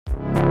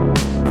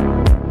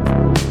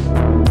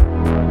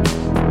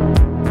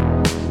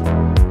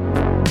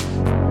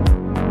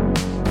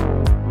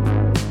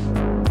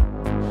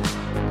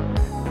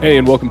Hey,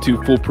 and welcome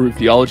to Foolproof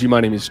Theology. My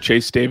name is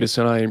Chase Davis,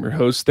 and I am your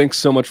host. Thanks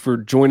so much for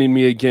joining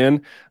me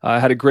again. I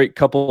had a great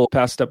couple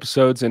past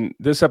episodes, and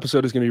this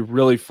episode is going to be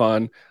really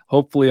fun.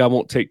 Hopefully, I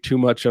won't take too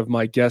much of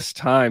my guest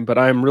time, but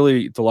I am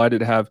really delighted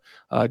to have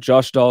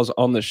Josh Dawes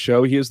on the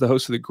show. He is the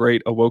host of the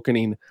Great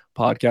Awakening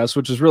podcast,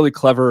 which is really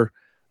clever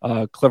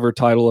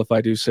title, if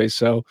I do say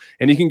so.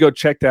 And you can go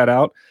check that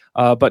out.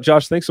 But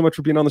Josh, thanks so much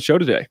for being on the show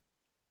today.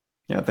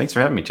 Yeah, thanks for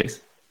having me,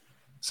 Chase.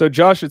 So,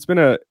 Josh, it's been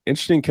an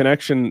interesting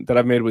connection that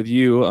I've made with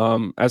you.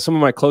 As some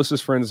of my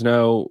closest friends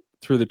know,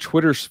 through the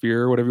Twitter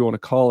sphere, whatever you want to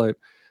call it,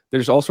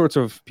 there's all sorts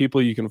of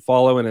people you can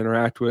follow and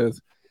interact with.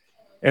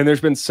 And there's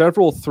been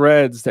several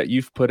threads that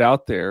you've put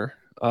out there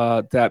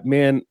that,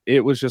 man, it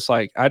was just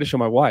like, I had to show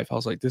my wife. I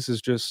was like, this is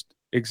just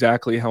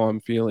exactly how I'm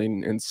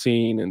feeling and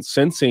seeing and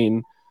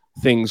sensing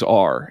things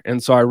are.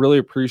 And so I really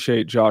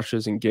appreciate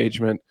Josh's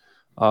engagement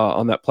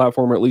on that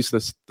platform, or at least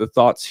the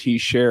thoughts he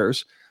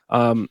shares.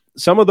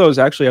 Some of those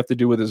actually have to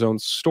do with his own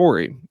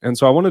story. And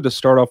so I wanted to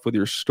start off with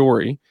your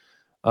story,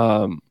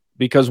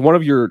 because one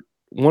of your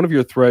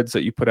threads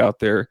that you put out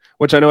there,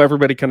 which I know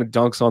everybody kind of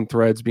dunks on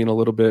threads being a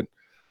little bit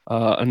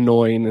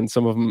annoying, and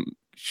some of them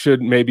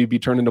should maybe be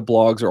turned into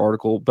blogs or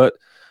article, but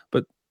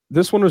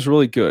this one was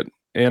really good.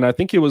 And I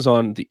think it was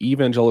on the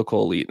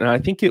Evangelical Elite, and I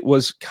think it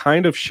was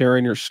kind of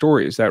sharing your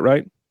story. Is that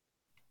right?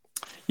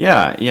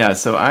 Yeah.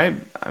 So I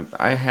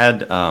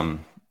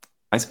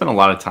spent a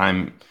lot of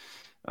time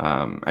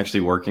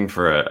actually working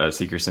for a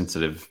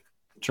seeker-sensitive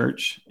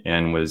church,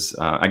 and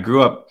I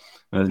grew up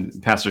a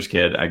pastor's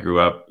kid. I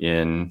grew up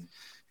in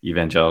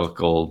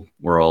evangelical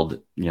world,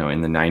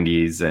 in the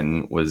 90s,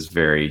 and was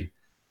very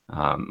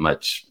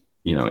much,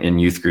 in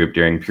youth group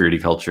during purity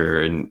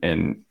culture,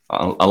 and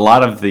a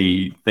lot of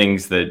the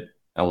things that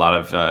a lot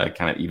of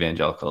kind of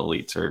evangelical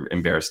elites are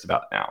embarrassed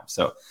about now.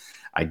 So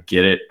I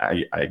get it.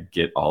 I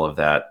get all of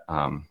that.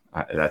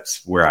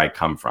 That's where I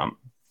come from.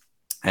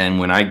 And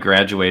when I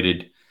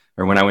graduated,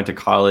 or when I went to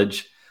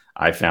college,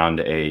 I found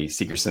a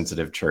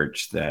seeker-sensitive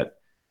church that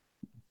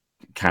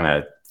kind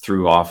of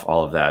threw off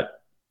all of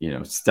that,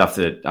 stuff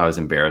that I was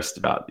embarrassed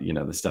about,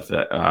 the stuff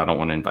that I don't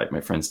want to invite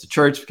my friends to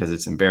church because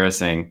it's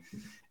embarrassing.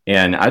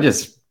 And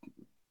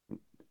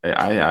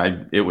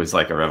it was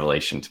like a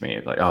revelation to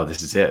me. Like, oh,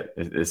 this is it.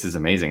 This is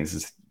amazing. This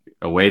is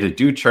a way to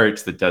do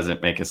church that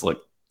doesn't make us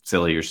look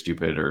silly or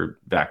stupid or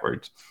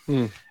backwards.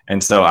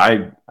 And so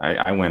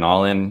I went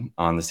all in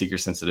on the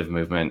seeker-sensitive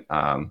movement.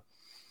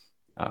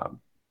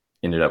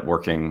 Ended up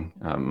working,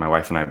 my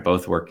wife and I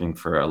both working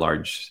for a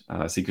large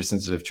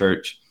seeker-sensitive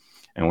church,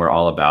 and we're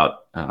all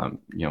about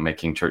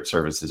making church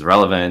services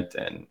relevant,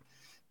 and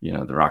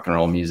the rock and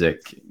roll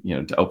music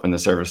to open the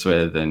service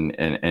with,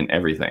 and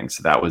everything.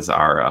 So that was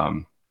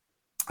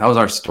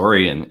our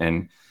story,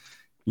 and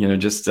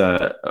just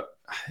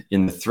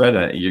in the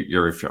thread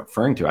you're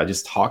referring to, I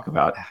just talk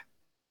about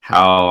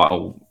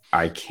how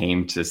I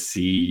came to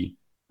see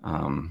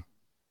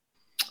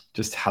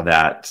just how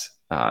that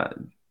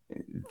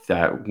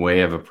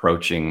way of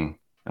approaching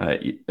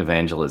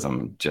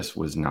evangelism just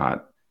was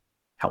not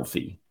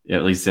healthy,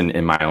 at least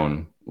in my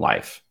own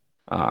life,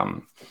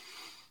 to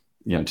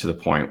the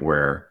point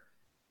where,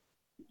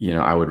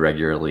 I would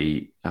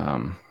regularly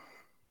kind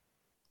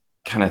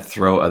of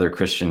throw other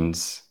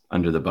Christians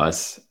under the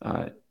bus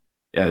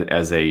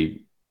as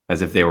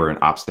if they were an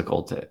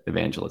obstacle to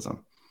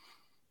evangelism.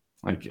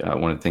 Like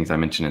one of the things I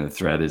mentioned in the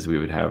thread is we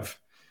would have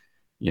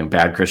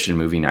bad Christian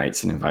movie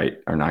nights and invite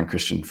our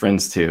non-Christian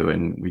friends to,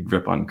 and we'd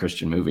rip on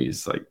Christian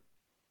movies.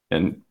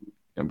 And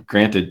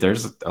granted,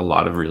 there's a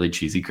lot of really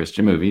cheesy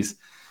Christian movies,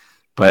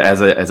 but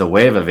as a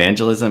way of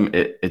evangelism,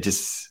 it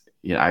just,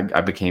 I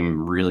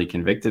became really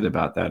convicted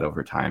about that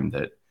over time,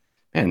 that,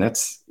 man,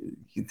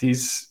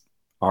 these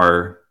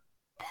are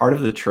part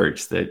of the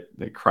church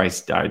that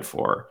Christ died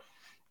for.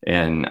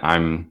 And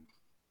I'm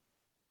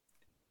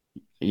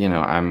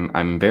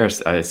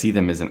embarrassed. I see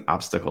them as an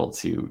obstacle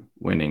to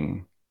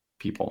winning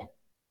people.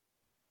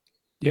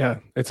 Yeah,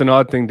 it's an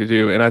odd thing to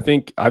do. And I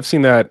think I've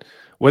seen that,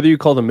 whether you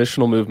call the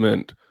missional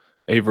movement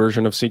a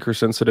version of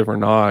seeker-sensitive or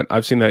not,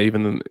 I've seen that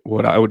even in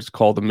what I would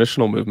call the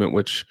missional movement,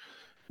 which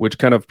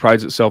kind of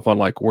prides itself on,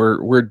 like,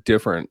 we're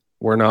different.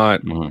 We're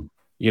not,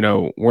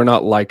 we're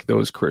not like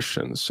those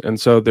Christians.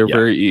 And so they're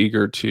very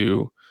eager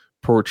to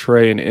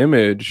portray an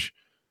image.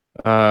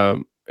 I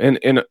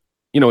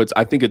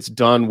think it's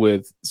done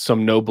with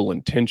some noble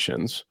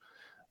intentions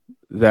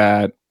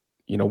that,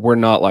 we're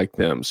not like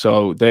them.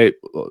 So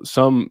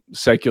some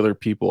secular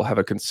people have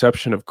a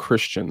conception of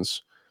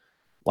Christians.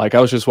 Like,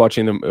 I was just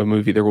watching a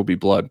movie, There Will Be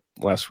Blood,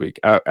 last week.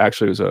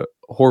 Actually, it was a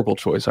horrible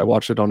choice. I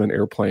watched it on an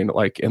airplane,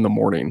 like, in the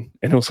morning,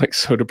 and it was, like,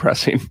 so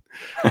depressing.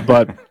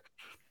 But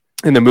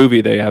in the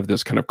movie, they have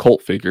this kind of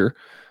cult figure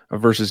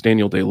versus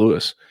Daniel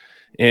Day-Lewis.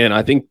 And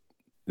I think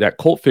that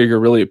cult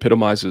figure really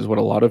epitomizes what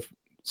a lot of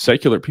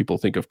secular people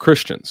think of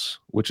Christians,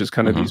 which is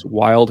kind of these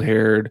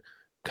wild-haired,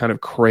 kind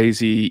of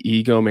crazy,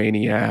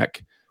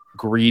 egomaniac,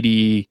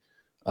 greedy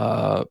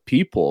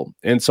people.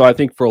 And so I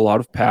think for a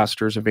lot of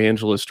pastors,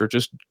 evangelists, or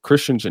just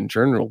Christians in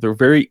general, they're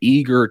very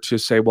eager to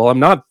say, well, I'm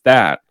not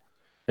that,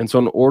 And so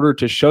in order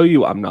to show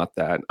you I'm not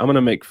that, I'm going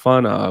to make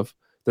fun of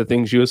the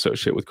things you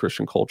associate with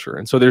Christian culture.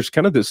 And so there's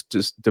kind of this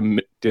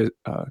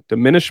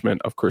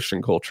diminishment of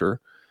Christian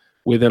culture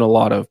within a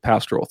lot of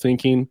pastoral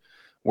thinking,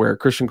 where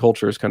Christian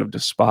culture is kind of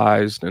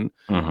despised and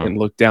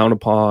looked down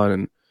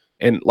upon.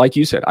 And like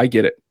you said, I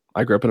get it.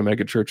 I grew up in a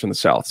mega church in the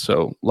South,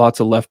 so lots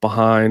of Left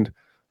Behind,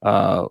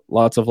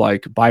 lots of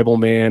like Bible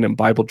Man and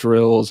Bible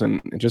drills and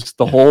just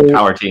the whole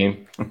power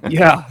team.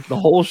 Yeah, the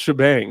whole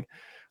shebang.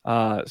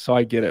 So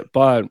I get it.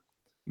 But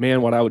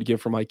man, what I would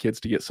give for my kids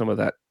to get some of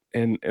that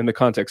in the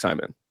context I'm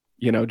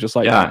in, just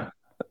like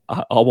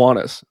I'll want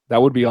us.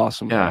 That would be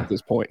awesome at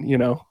this point,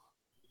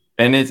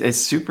 And it's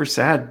super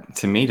sad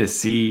to me to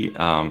see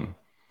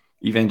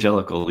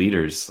evangelical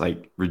leaders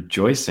like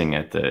rejoicing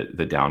at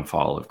the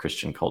downfall of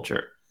Christian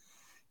culture.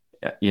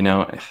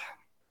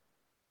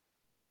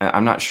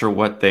 I'm not sure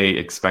what they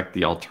expect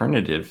the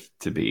alternative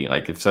to be.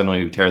 Like if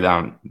suddenly we tear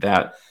down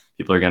that,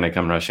 people are going to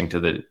come rushing to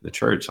the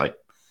church. Like,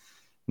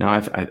 no,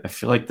 I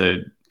feel like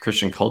the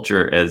Christian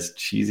culture, as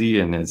cheesy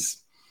and as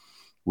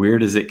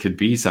weird as it could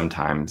be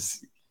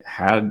sometimes,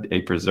 had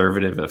a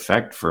preservative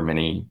effect for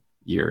many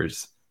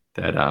years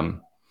that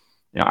I'm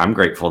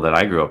grateful that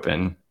I grew up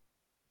in.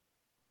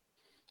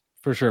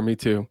 For sure, me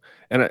too.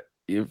 And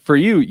for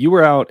you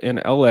were out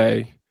in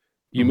LA.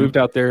 You moved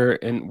out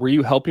there, and were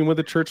you helping with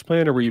a church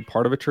plant, or were you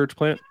part of a church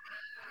plant?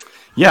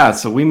 Yeah,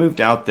 so we moved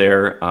out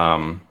there.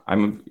 I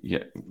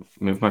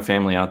moved my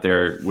family out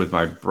there with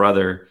my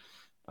brother,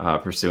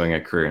 pursuing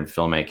a career in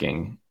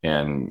filmmaking,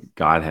 and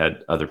God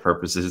had other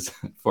purposes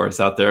for us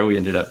out there. We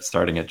ended up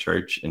starting a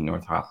church in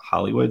North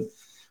Hollywood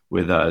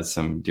with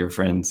some dear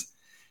friends,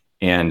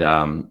 and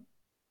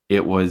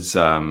it was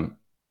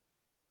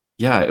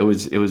it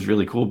was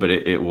really cool. But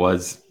it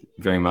was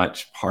very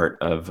much part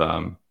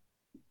of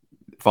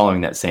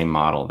following that same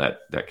model, that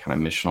kind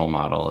of missional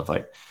model of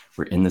like,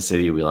 we're in the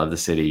city, we love the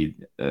city,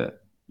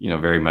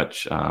 very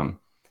much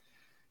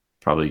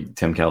probably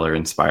Tim Keller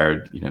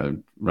inspired,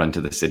 run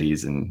to the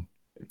cities. And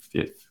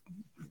if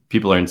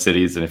people are in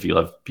cities, and if you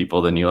love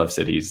people, then you love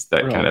cities,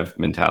 that kind of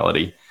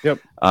mentality. Yep.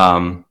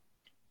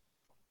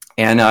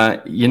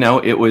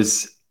 It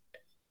was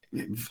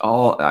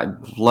I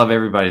love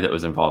everybody that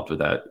was involved with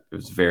that. It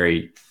was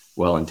very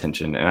well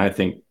intentioned. And I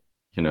think,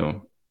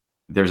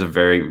 there's a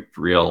very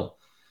real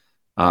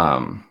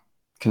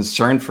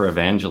concern for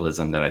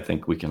evangelism that I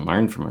think we can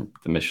learn from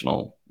the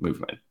missional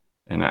movement.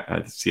 And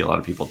I see a lot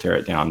of people tear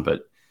it down,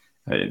 but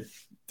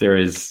there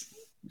is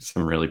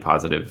some really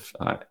positive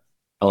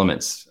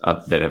elements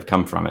that have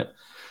come from it.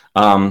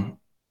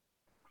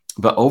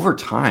 But over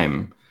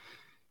time,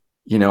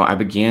 I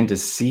began to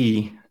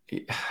see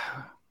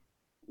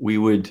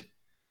we'd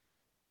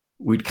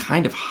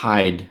kind of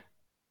hide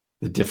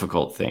the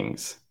difficult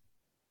things.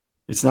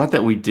 It's not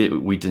that we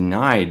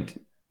denied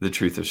the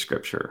truth of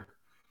Scripture.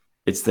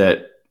 It's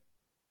that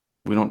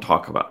we don't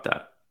talk about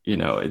that.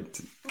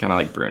 It's kind of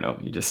like Bruno.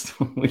 We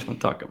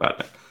don't talk about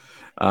it.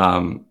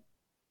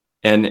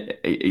 And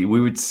we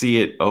would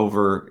see it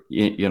over,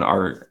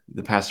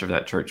 the pastor of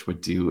that church would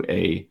do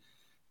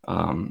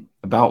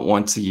about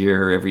once a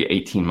year, every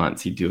 18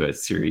 months, he'd do a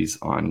series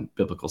on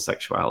biblical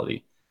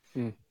sexuality.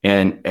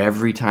 And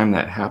every time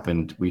that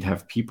happened, we'd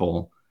have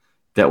people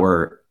that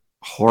were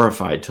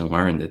horrified to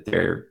learn that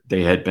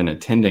they had been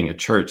attending a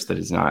church that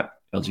is not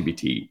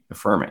LGBT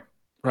affirming.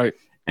 Right.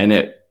 And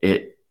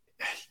it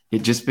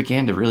just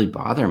began to really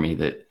bother me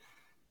that,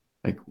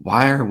 like,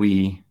 why are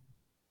we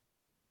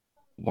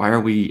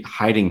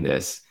hiding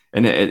this?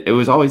 And it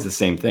was always the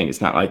same thing.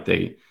 It's not like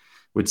they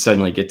would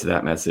suddenly get to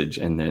that message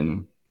and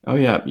then, oh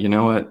yeah, you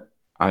know what?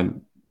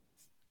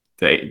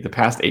 The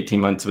past 18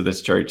 months with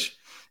this church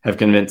have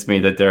convinced me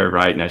that they're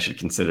right and I should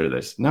consider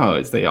this. No,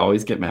 it's they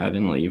always get mad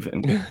and leave.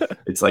 And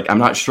it's like, I'm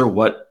not sure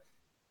what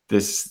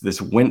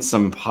this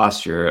winsome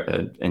posture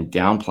and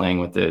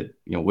downplaying with the,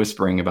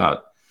 whispering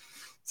about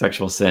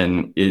sexual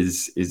sin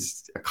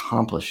is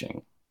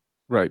accomplishing.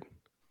 Right.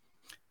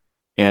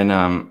 And,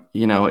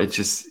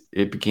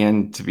 it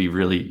began to be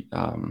really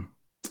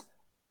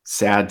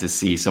sad to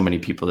see so many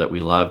people that we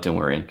loved and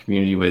were in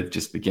community with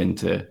just begin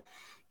to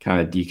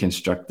kind of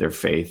deconstruct their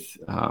faith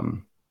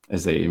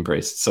as they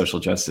embrace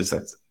social justice.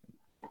 That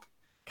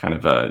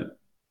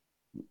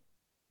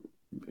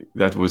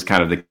was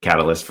kind of the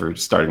catalyst for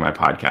starting my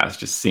podcast,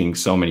 just seeing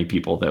so many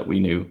people that we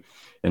knew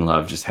and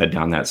loved just head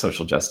down that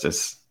social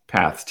justice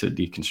path to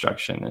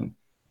deconstruction. And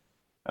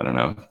I don't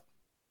know.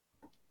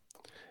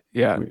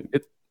 Yeah,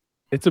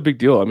 it's a big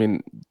deal. I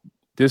mean,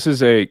 this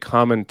is a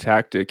common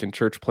tactic in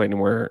church planting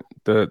where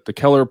the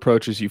Keller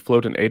approach is you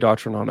float an A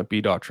doctrine on a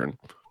B doctrine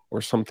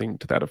or something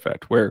to that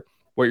effect, where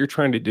what you're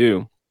trying to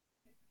do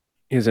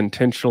is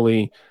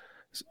intentionally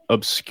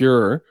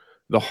obscure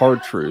the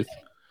hard truth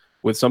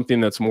with something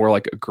that's more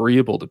like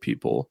agreeable to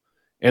people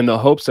in the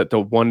hopes that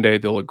one day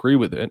they'll agree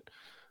with it.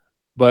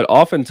 But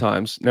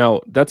oftentimes,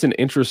 now that's an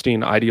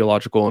interesting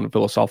ideological and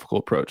philosophical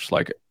approach.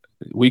 Like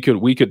we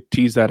could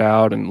tease that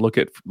out and look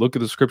at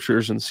the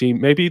scriptures and see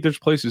maybe there's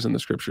places in the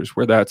scriptures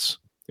where that's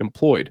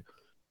employed.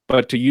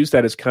 But to use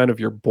that as kind of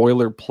your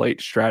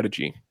boilerplate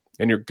strategy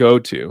and your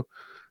go-to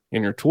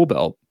in your tool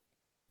belt,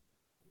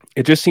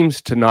 it just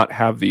seems to not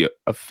have the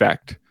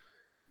effect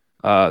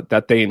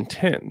that they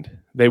intend.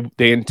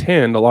 They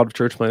intend, a lot of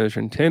church planners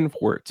intend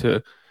for it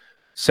to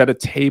set a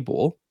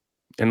table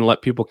and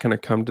let people kind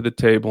of come to the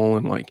table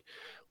and like,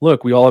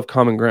 look, we all have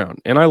common ground.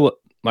 And I look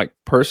like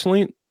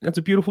personally, that's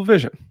a beautiful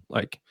vision.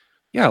 Like,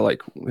 yeah,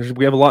 like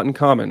we have a lot in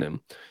common. And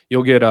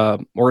you'll get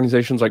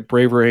organizations like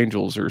Braver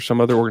Angels or some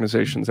other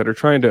organizations that are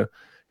trying to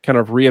kind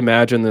of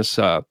reimagine this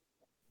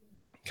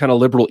kind of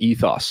liberal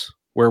ethos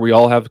where we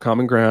all have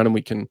common ground and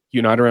we can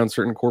unite around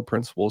certain core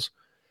principles.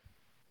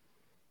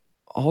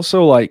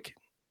 Also, like,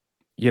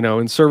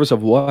 in service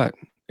of what?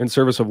 In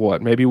service of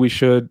what? Maybe we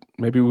should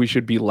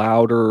be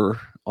louder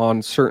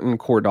on certain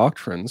core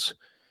doctrines,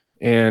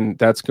 and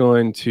that's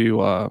going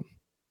to I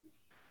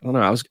don't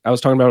know. I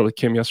was talking about it with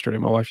Kim yesterday,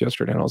 my wife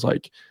yesterday, and I was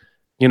like,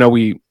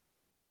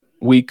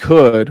 we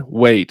could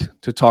wait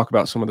to talk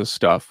about some of this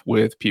stuff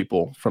with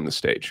people from the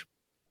stage.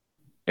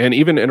 And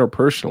even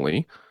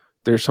interpersonally,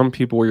 there's some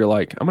people where you're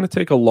like, I'm going to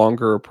take a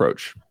longer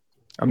approach.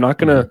 I'm not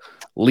going to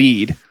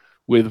lead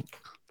with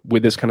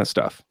this kind of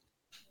stuff.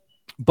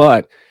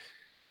 But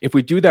if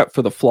we do that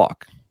for the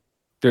flock,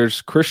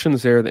 there's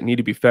Christians there that need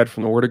to be fed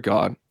from the Word of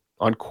God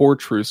on core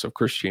truths of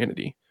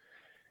Christianity.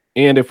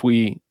 And if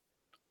we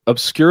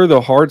obscure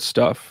the hard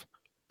stuff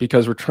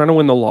because we're trying to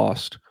win the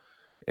lost,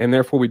 and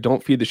therefore we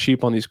don't feed the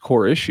sheep on these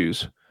core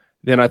issues,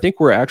 then I think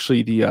we're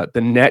actually the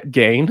net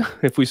gain,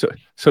 if we so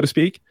to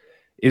speak,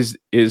 is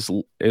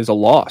a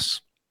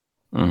loss,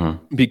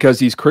 because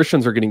these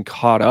Christians are getting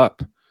caught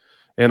up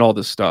in all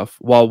this stuff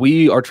while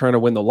we are trying to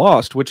win the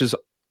lost, which is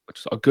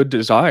a good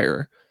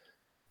desire,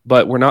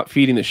 but we're not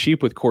feeding the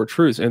sheep with core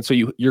truths. And so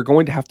you're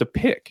going to have to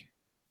pick,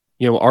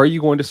 are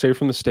you going to say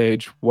from the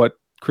stage what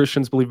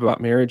Christians believe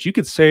about marriage? You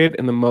could say it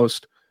in the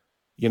most,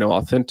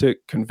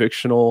 authentic,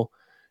 convictional,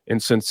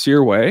 and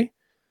sincere way,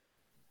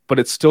 but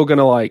it's still going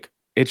to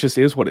it just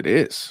is what it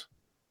is.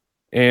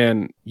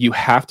 And you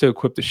have to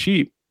equip the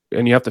sheep,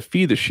 and you have to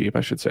feed the sheep,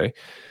 I should say.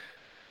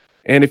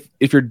 And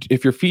if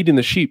you're feeding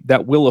the sheep,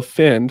 that will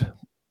offend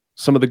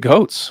some of the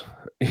goats,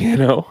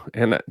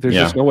 and there's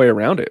just no way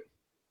around it.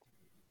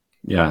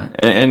 Yeah.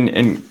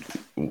 And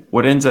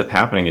what ends up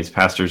happening is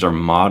pastors are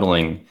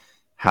modeling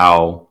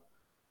how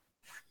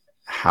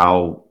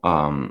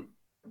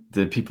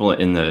the people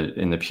in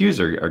the pews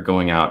are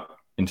going out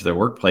into their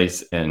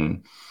workplace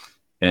and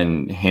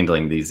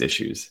handling these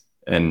issues.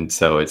 And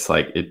so it's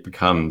like, it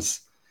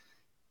becomes,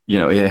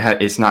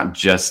 it's not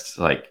just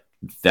like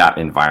that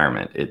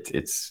environment.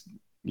 It's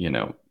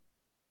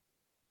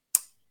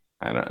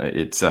I don't know.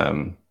 It's,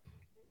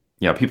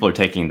 people are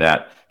taking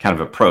that kind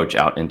of approach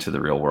out into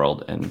the real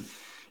world, and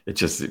it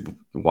just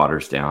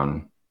waters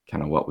down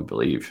kind of what we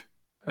believe.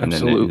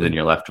 Absolutely. And then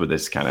you're left with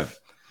this kind of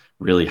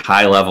really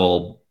high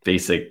level,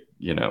 basic,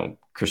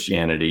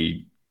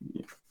 Christianity,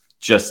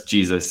 just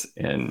Jesus,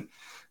 and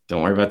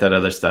don't worry about that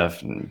other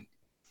stuff. And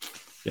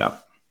yeah,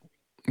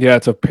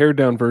 it's a pared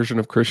down version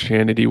of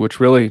Christianity, which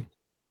really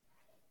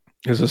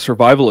is a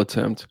survival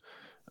attempt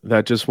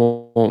that just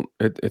won't,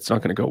 it's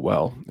not going to go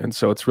well. And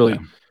so it's really,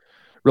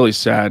 really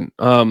sad.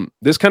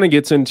 This kind of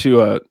gets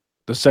into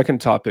the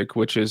second topic,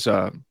 which is,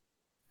 and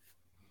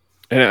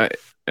I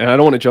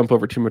don't want to jump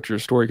over too much of your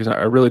story, because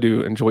I really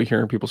do enjoy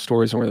hearing people's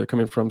stories and where they're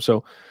coming from.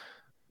 So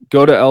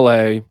go to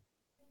LA.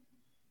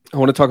 I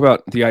want to talk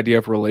about the idea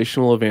of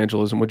relational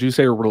evangelism. Would you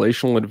say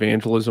relational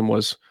evangelism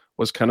was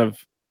kind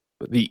of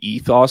the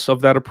ethos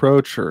of that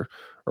approach, or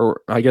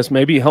I guess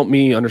maybe help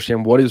me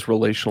understand, what is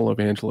relational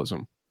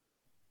evangelism?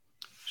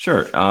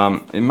 Sure.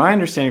 In my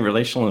understanding,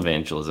 relational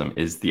evangelism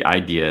is the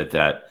idea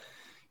that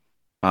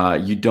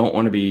you don't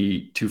want to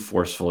be too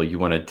forceful. You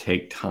want to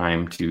take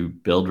time to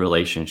build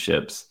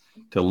relationships,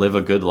 to live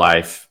a good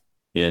life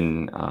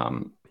in,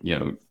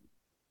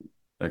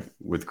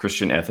 with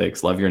Christian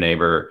ethics, love your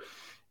neighbor,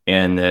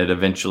 and that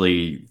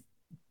eventually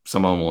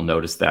someone will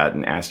notice that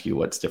and ask you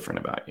what's different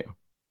about you.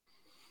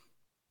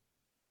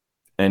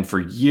 And for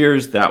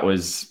years, that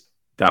was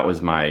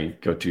my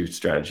go-to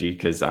strategy,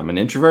 because I'm an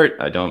introvert.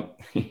 I don't,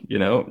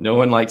 no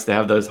one likes to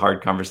have those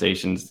hard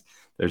conversations.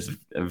 There's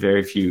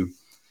very few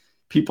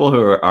people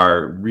who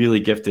are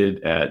really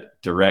gifted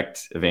at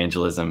direct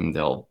evangelism.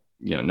 They'll,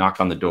 knock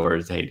on the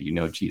doors. Hey, do you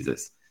know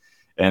Jesus?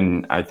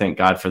 And I thank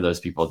God for those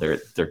people.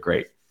 They're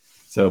great.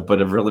 So, but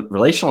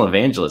relational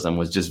evangelism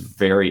was just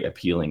very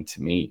appealing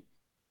to me,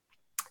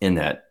 in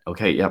that,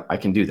 okay, yep, I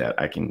can do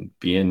that. I can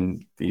be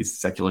in these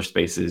secular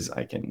spaces.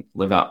 I can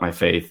live out my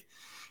faith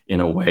in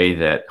a way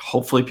that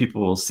hopefully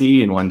people will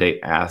see and one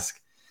day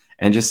ask.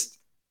 And just,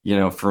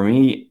 for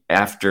me,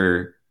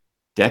 after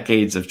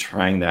decades of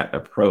trying that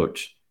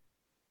approach,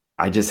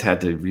 I just had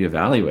to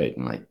reevaluate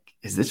and like,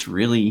 is this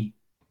really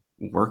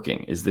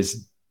working? Is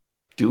this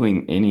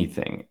doing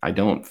anything? I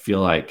don't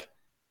feel like,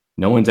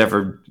 no one's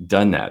ever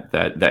done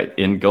that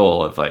end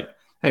goal of like,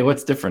 hey,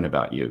 what's different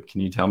about you? Can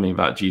you tell me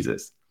about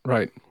Jesus?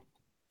 Right.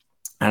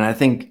 And I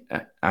think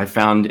I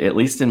found, at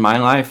least in my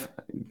life,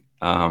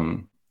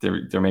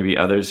 there may be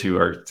others who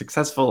are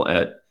successful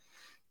at,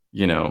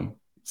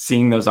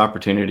 seeing those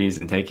opportunities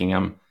and taking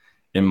them.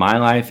 in my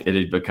life, it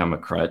had become a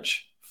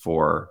crutch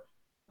for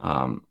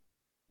um,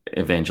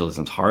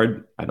 evangelism's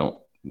hard. I don't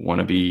want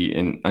to be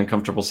in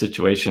uncomfortable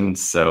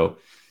situations. So,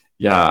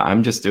 yeah,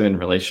 I'm just doing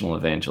relational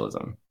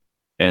evangelism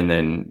and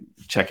then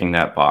checking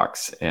that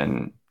box,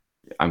 and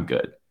I'm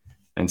good.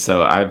 And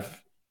so I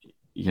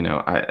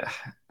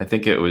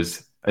think it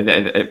was,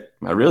 I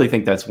really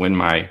think that's when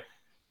my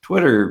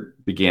Twitter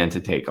began to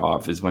take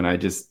off, is when I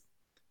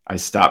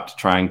stopped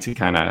trying to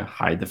kind of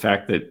hide the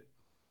fact that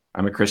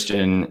I'm a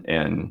Christian,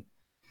 and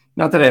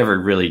not that I ever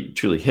really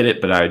truly hid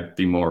it, but I'd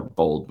be more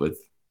bold with,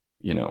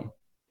 you know,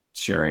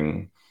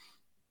 sharing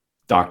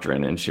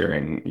doctrine and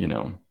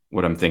sharing,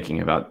 what I'm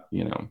thinking about,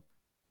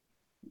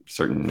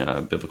 certain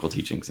biblical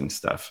teachings and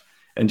stuff.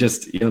 And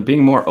just,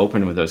 being more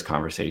open with those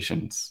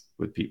conversations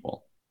with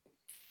people.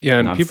 Yeah,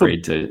 and not people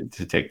afraid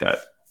to take that.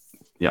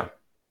 Yeah.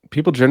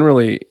 people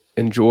generally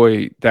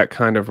enjoy that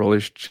kind of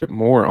relationship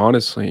more,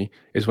 honestly,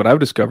 is what I've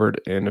discovered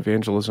in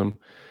evangelism,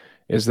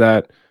 is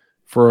that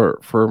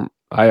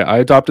I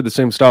adopted the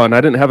same style and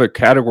I didn't have a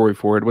category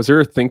for it. Was there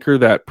a thinker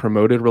that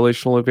promoted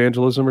relational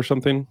evangelism or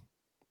something?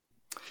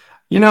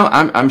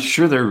 I'm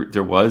sure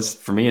there was.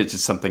 For me, it's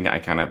just something I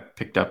kind of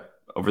picked up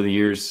over the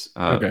years,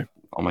 Okay.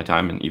 all my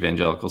time in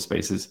evangelical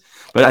spaces.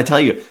 But I tell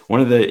you,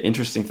 one of the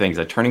interesting things,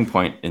 a turning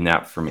point in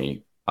that for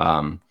me,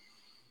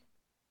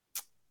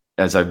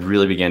 as I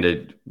really began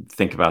to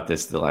think about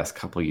this the last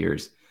couple of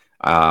years,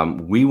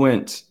 we were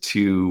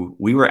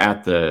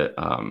at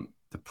the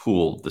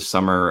pool the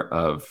summer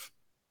of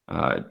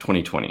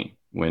 2020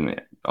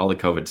 when all the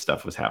COVID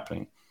stuff was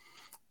happening,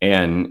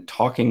 and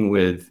talking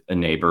with a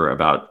neighbor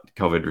about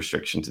COVID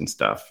restrictions and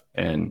stuff.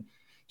 And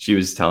she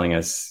was telling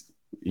us,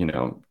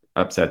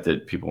 upset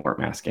that people weren't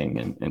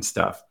masking and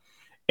stuff.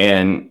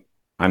 And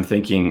I'm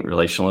thinking,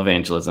 relational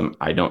evangelism,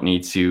 I don't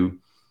need to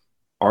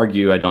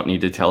argue. I don't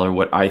need to tell her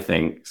what I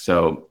think.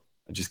 So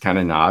I just kind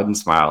of nod and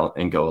smile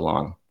and go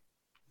along.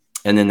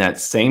 And then that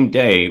same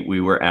day, we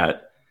were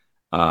at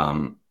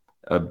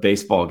a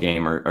baseball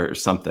game or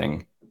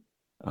something.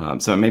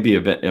 So it might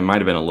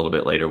have been a little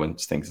bit later when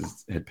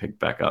things had picked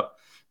back up,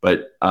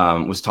 but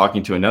was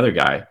talking to another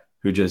guy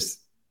who just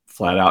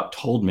flat out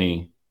told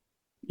me,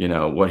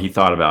 what he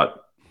thought about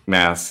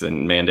masks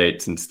and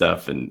mandates and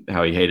stuff and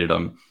how he hated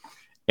them.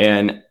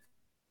 And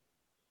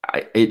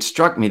it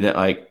struck me that,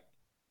 like,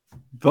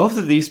 both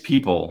of these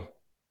people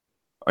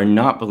are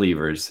not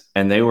believers,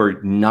 and they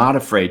were not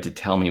afraid to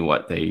tell me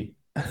what they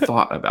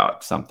thought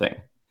about something.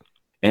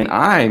 And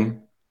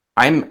I'm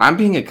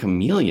being a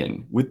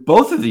chameleon with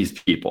both of these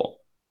people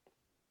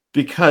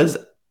because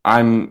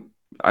I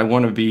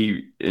want to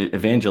be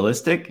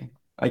evangelistic.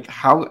 Like,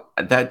 how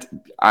that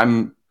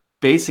I'm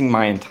basing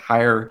my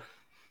entire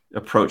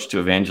approach to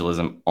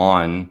evangelism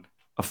on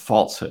a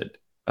falsehood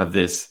of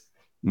this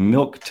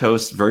milk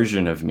toast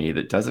version of me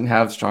that doesn't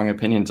have strong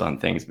opinions on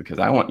things because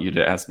I want you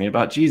to ask me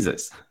about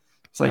Jesus.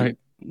 It's like, right.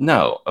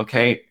 No,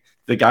 okay.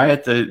 The guy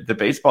at the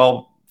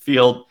baseball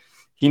field,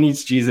 he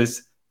needs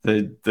Jesus.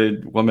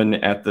 The woman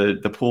at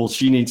the pool,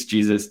 she needs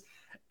Jesus.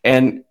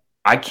 And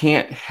I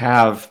can't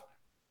have,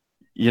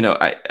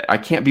 I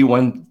can't be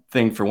one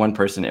thing for one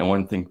person and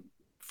one thing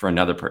for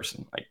another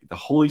person. Like, the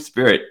Holy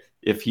Spirit,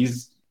 if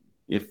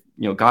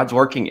God's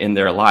working in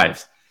their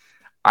lives,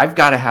 I've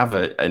got to have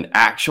an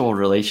actual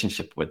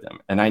relationship with them.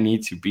 And I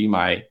need to be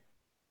my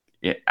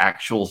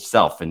actual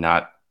self and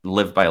not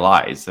live by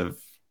lies of,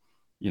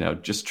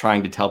 just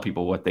trying to tell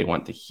people what they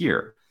want to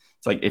hear.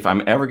 It's like, if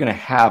I'm ever going to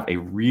have a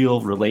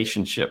real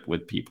relationship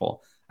with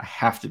people, I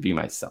have to be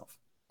myself.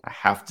 I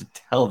have to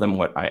tell them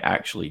what I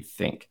actually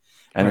think.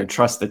 And I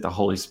trust that the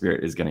Holy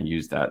Spirit is going to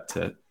use that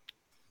to,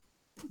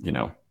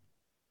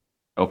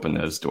 open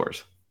those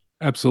doors.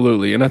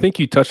 Absolutely. And I think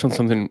you touched on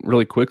something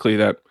really quickly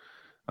that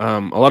a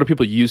lot of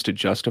people use to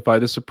justify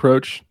this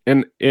approach.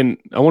 And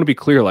I want to be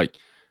clear, like,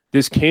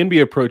 this can be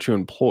an approach you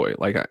employ.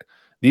 Like,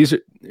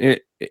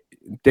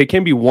 they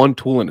can be one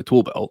tool in a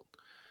tool belt.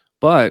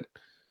 But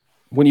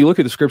when you look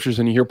at the scriptures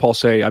and you hear Paul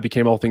say, I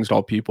became all things to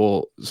all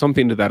people,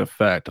 something to that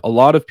effect, a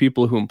lot of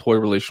people who employ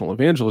relational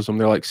evangelism,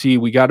 they're like, see,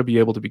 we got to be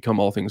able to become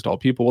all things to all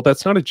people. Well,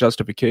 that's not a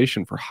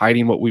justification for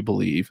hiding what we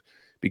believe,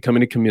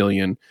 becoming a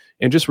chameleon,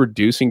 and just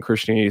reducing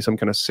Christianity to some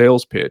kind of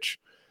sales pitch.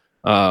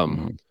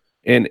 And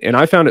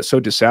I found it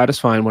so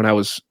dissatisfying when I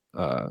was,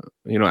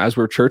 as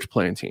we're church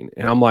planting,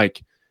 and I'm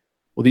like,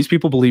 well, these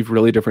people believe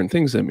really different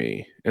things than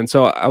me. And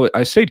so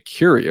I stayed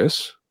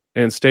curious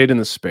and stayed in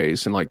the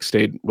space and, like,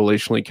 stayed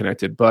relationally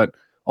connected. But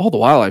all the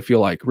while, I feel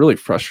like really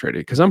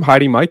frustrated because I'm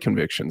hiding my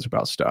convictions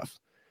about stuff.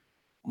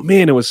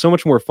 Man, it was so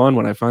much more fun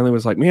when I finally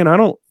was like, man, I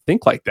don't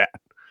think like that.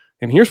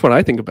 And here's what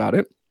I think about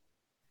it.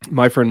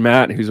 My friend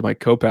Matt, who's my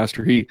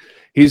co-pastor,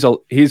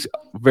 he's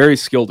very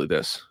skilled at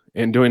this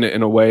and doing it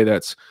in a way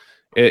that's,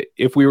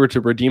 if we were to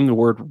redeem the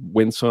word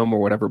winsome or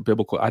whatever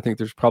biblical, I think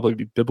there's probably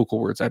biblical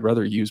words I'd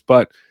rather use,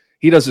 but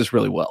he does this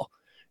really well.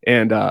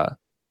 And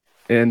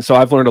so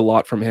I've learned a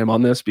lot from him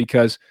on this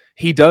because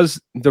he does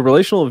the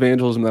relational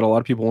evangelism that a lot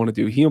of people want to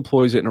do. He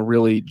employs it in a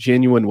really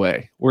genuine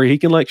way where he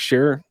can, like,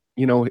 share,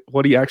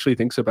 what he actually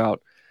thinks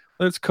about,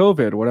 whether it's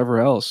COVID or whatever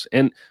else.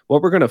 And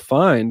what we're going to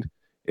find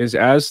is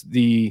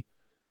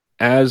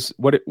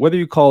whether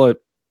you call it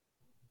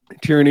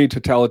tyranny,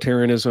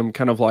 totalitarianism,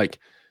 kind of like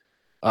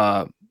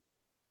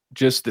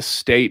just the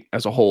state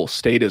as a whole,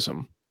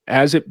 statism,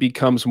 as it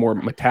becomes more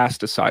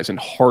metastasized and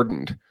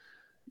hardened,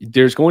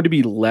 there's going to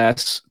be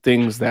less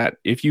things that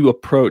if you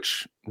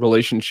approach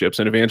relationships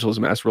and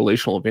evangelism as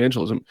relational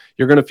evangelism,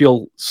 you're going to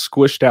feel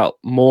squished out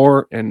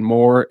more and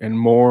more and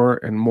more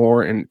and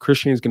more. And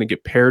Christianity is going to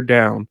get pared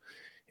down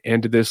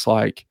into this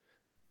like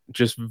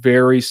just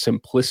very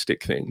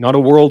simplistic thing, not a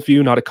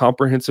worldview, not a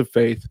comprehensive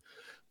faith,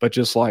 but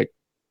just like,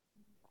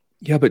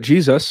 yeah, but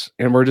Jesus,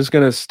 and we're just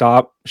going to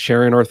stop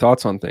sharing our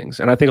thoughts on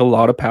things. And I think a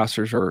lot of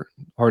pastors are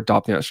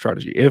adopting that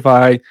strategy. If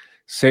I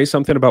say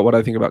something about what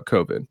I think about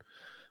COVID,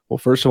 well,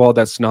 first of all,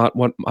 that's not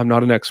what I'm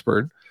not an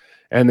expert.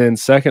 And then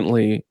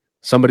secondly,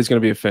 somebody's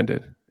going to be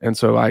offended. And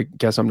so I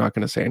guess I'm not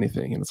going to say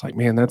anything. And it's like,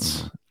 man,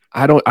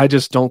 I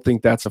just don't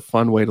think that's a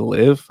fun way to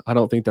live. I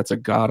don't think that's a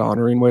God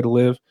honoring way to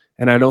live.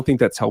 And I don't think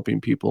that's helping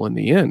people in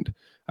the end.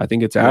 I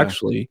think it's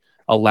actually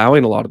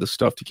allowing a lot of the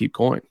stuff to keep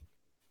going.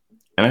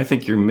 And I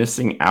think you're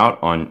missing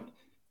out on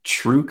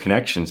true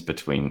connections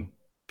between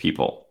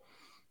people.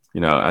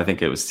 You know, I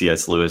think it was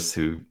C.S. Lewis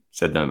who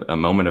said that a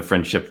moment of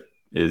friendship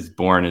is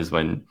born is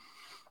when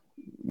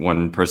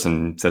one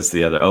person says to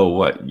the other, "Oh,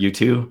 what, you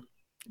too?"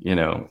 You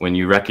know, when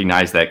you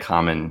recognize that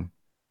common,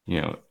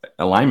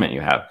 alignment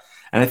you have.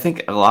 And I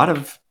think a lot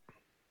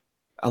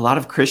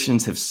of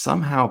Christians have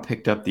somehow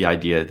picked up the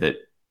idea that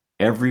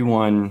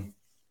everyone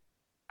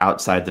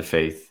outside the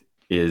faith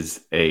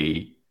is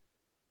a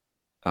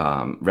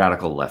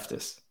radical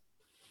leftist.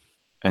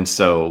 And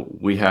so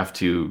we have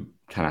to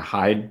kind of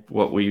hide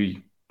what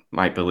we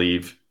might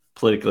believe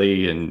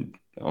politically and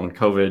on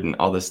COVID and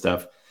all this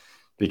stuff,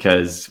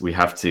 because we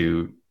have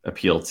to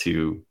appeal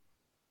to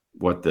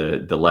what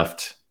the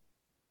left,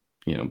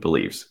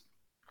 believes.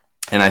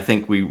 And I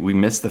think we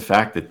miss the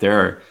fact that there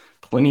are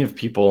plenty of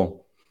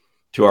people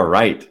to our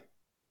right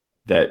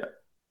that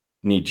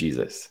need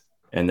Jesus.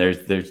 And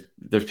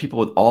there's people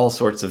with all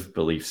sorts of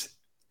beliefs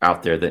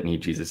out there that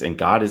need Jesus. And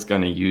God is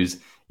going to use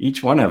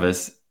each one of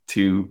us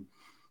to,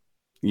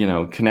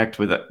 connect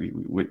with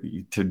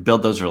to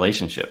build those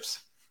relationships.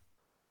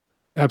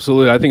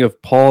 Absolutely. I think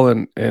of Paul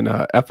in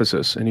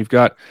Ephesus, and you've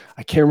got,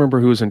 I can't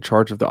remember who was in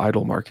charge of the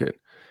idol market,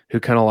 who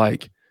kind of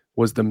like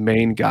was the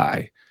main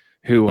guy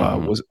who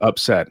was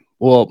upset.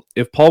 Well,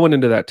 if Paul went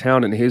into that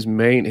town and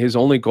his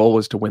only goal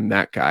was to win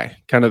that guy,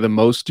 kind of the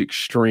most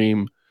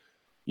extreme,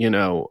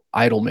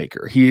 idol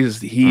maker, he is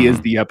the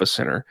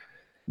epicenter,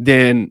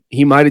 then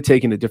he might have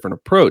taken a different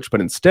approach.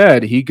 But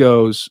instead, he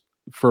goes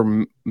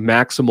for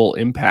maximal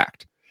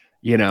impact.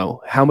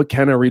 How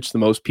can I reach the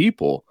most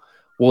people?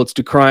 Well, it's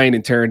decrying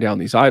and tearing down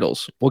these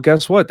idols. Well,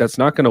 guess what? That's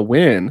not going to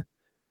win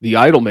the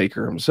idol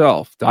maker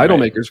himself. The idol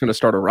maker is going to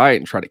start a riot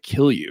and try to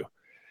kill you.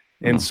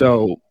 And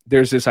so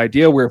there's this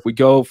idea where if we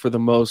go for the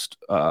most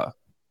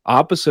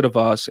opposite of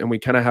us, and we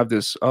kind of have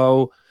this,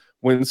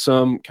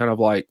 winsome kind of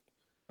like,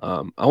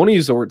 I want to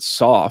use the word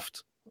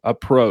soft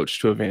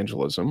approach to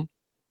evangelism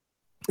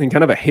and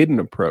kind of a hidden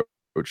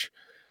approach,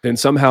 then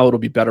somehow it'll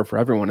be better for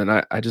everyone. And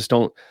I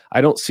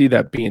don't see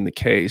that being the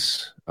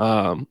case.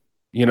 The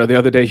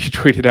other day you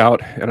tweeted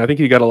out, and I think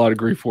you got a lot of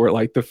grief for it,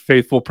 like the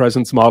faithful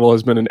presence model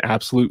has been an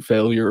absolute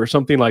failure or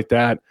something like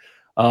that.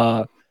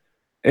 I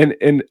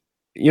tend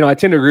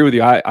to agree with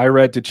you. I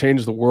read To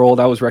Change the World.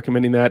 I was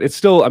recommending that. It's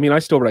still, I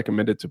still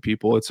recommend it to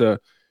people. It's a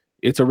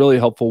really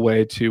helpful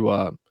way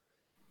to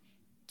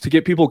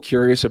get people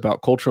curious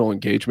about cultural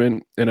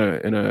engagement in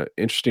a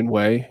interesting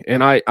way.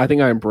 And I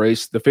think I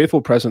embrace the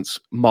faithful presence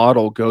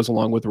model goes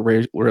along with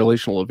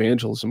relational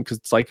evangelism, because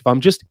it's like, if I'm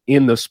just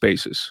in those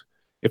spaces,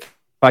 if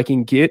I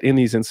can get in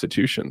these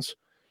institutions,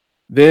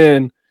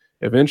 then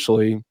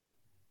eventually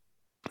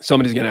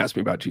somebody's going to ask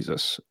me about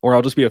Jesus, or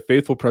I'll just be a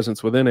faithful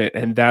presence within it,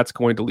 and that's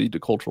going to lead to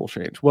cultural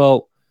change.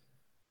 Well,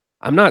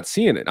 I'm not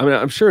seeing it.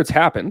 I'm sure it's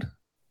happened,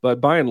 but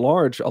by and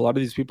large, a lot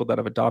of these people that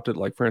have adopted,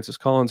 like Francis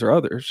Collins or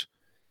others,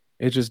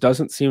 it just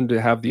doesn't seem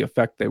to have the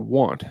effect they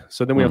want.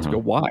 So then we have to go,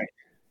 why?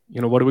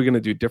 What are we going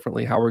to do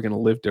differently? How are we going to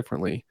live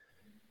differently?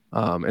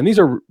 And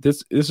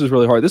this is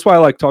really hard. This is why I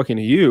like talking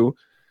to you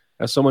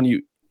as someone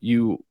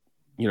you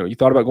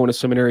thought about going to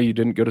seminary. You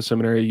didn't go to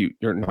seminary.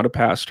 You're not a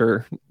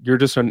pastor. You're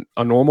just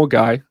a normal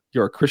guy.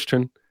 You're a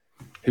Christian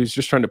who's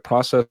just trying to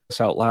process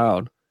out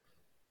loud.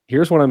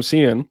 Here's what I'm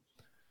seeing.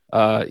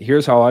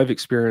 Here's how I've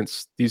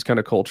experienced these kind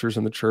of cultures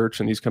in the church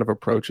and these kind of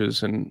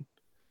approaches. And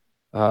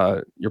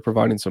you're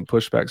providing some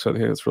pushback. So I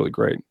think that's really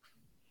great.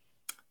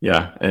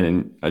 Yeah.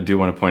 And I do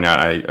want to point out,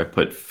 I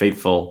put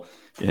faithful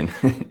in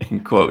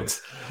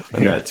quotes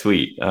in that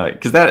tweet.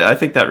 Because I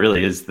think that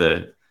really is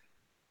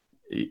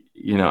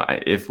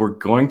if we're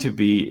going to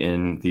be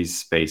in these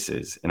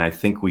spaces, and I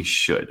think we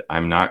should,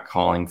 I'm not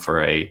calling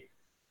for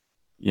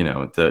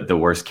the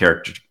worst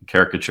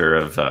caricature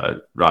of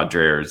Rod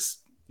Dreher's,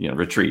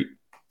 retreat,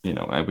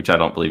 which I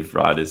don't believe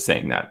Rod is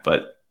saying that,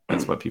 but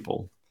that's what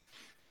people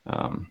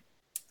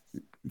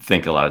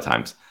think a lot of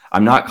times.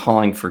 I'm not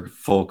calling for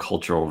full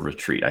cultural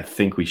retreat. I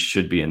think we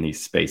should be in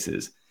these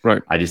spaces.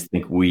 Right. I just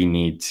think we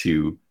need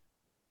to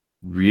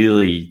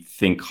really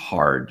think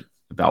hard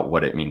about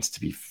what it means to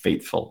be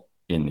faithful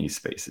in these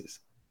spaces.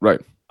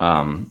 Right.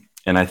 And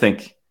I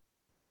think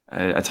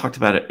I talked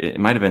about it. It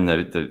might have been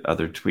the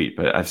other tweet,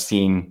 but I've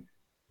seen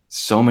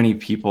so many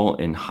people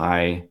in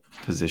high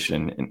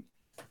position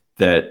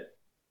that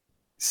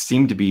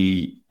seem to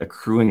be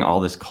accruing all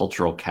this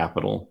cultural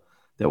capital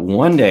that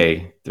one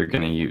day they're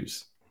going to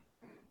use,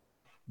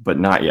 but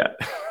not yet.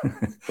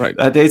 Right.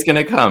 That day's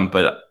going to come,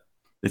 but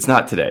it's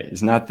not today.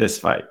 It's not this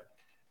fight.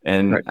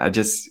 And right.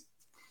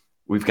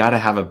 We've got to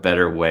have a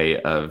better way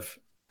of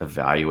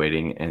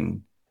evaluating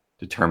and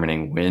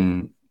determining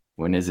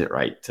when is it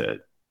right to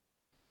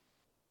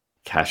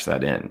cash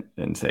that in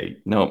and say,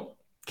 no,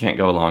 can't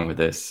go along with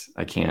this.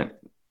 I can't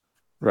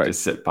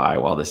just sit by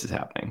while this is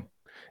happening.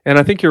 And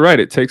I think you're right.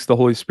 It takes the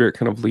Holy Spirit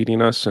kind of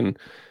leading us. And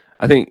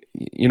I think,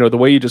 the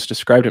way you just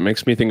described it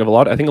makes me think of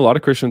I think a lot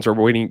of Christians are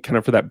waiting kind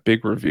of for that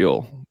big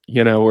reveal,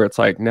 where it's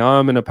like, now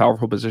I'm in a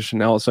powerful position.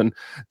 Now all of a sudden,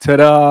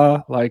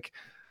 ta-da, like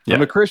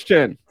I'm a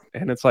Christian.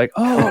 And it's like,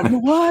 oh,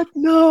 what?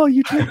 No,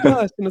 you tricked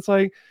us. And it's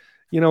like,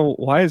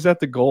 why is that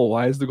the goal?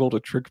 Why is the goal to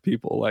trick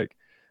people? Like,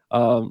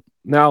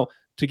 now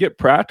to get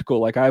practical,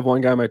 like I have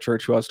one guy in my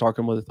church who I was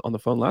talking with on the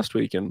phone last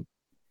week, and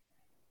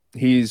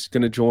he's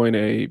going to join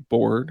a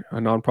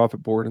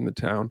nonprofit board in the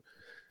town.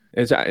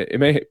 It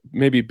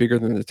may be bigger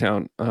than the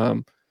town,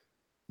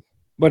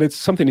 but it's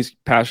something he's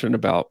passionate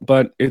about.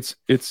 But it's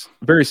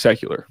very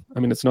secular. I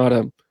mean, it's not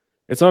an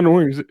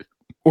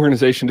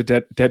organization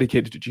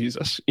dedicated to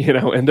Jesus,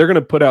 and they're going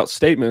to put out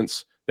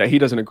statements that he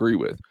doesn't agree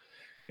with,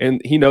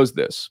 and he knows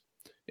this.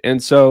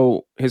 And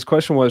so his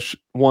question was,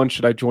 one,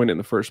 should I join it in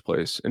the first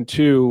place? And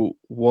two,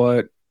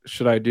 what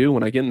should I do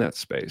when I get in that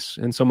space?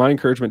 And so my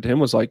encouragement to him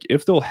was like,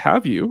 if they'll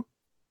have you,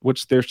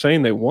 which they're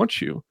saying they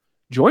want you,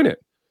 join it.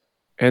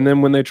 And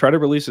then when they try to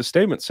release a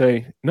statement,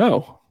 say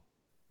no.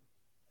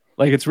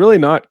 Like, it's really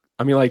not,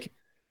 I mean, like,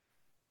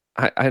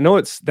 I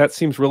know that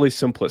seems really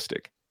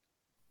simplistic,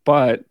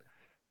 but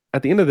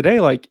at the end of the day,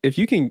 like if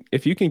you can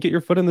get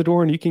your foot in the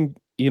door and you can,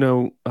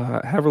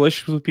 have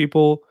relationships with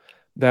people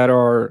that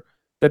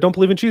don't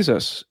believe in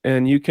Jesus,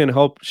 and you can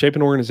help shape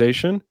an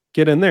organization,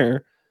 get in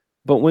there.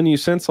 But when you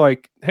sense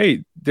like,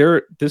 hey,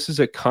 this is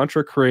a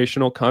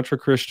contra-creational,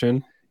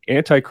 contra-Christian,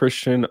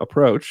 anti-Christian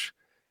approach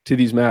to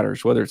these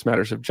matters, whether it's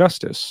matters of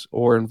justice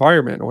or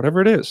environment or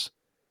whatever it is,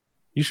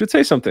 you should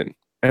say something.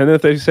 And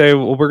if they say,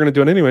 well, we're going to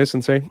do it anyways,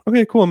 and say,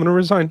 okay, cool, I'm going to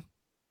resign,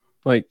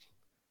 like,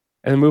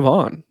 and move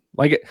on.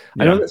 Like,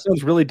 I know that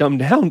sounds really dumbed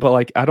down, but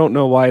like, I don't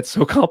know why it's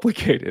so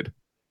complicated.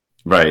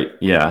 Right.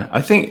 Yeah.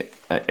 I think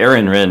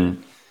Aaron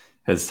Renn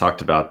has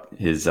talked about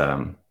his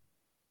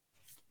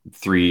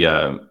three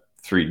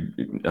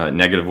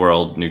negative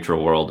world,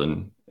 neutral world,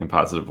 and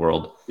positive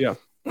world. Yeah.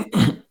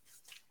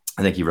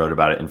 I think he wrote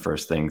about it in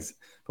First Things.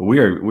 But we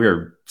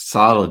are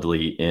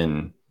solidly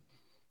in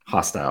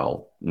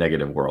hostile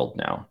negative world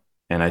now.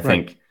 And I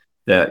think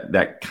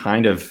that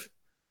kind of,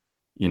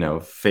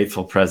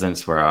 faithful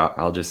presence where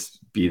I'll just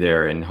be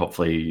there and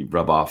hopefully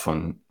rub off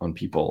on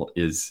people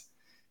is,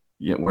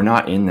 we're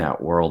not in that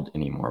world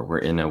anymore. We're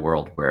in a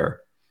world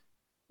where,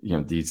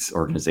 these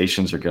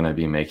organizations are going to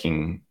be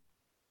making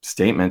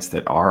statements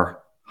that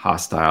are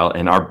hostile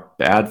and are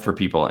bad for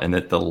people, and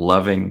that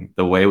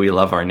the way we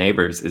love our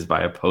neighbors is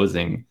by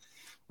opposing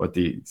what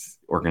these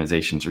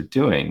organizations are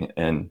doing.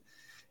 And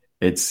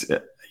it's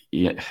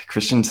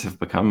Christians have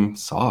become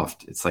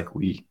soft. It's like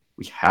we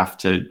have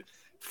to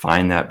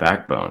find that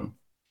backbone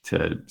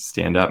to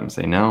stand up and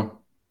say, no,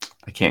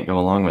 I can't go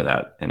along with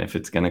that. And if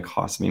it's going to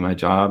cost me my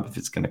job, if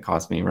it's going to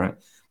cost me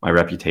my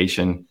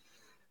reputation,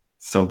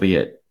 so be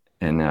it.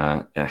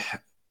 And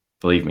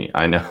believe me,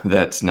 I know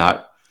that's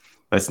not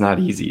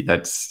easy.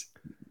 But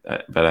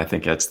I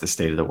think that's the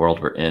state of the world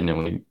we're in,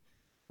 and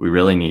we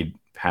really need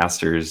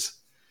pastors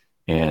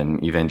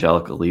and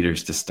evangelical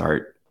leaders to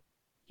start,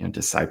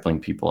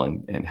 discipling people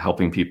and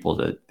helping people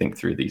to think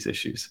through these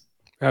issues.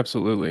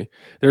 Absolutely.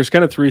 There's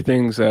kind of three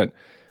things that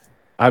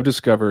I've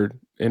discovered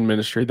in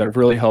ministry that have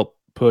really helped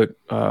put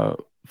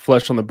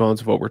flesh on the bones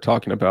of what we're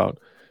talking about.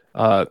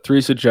 Three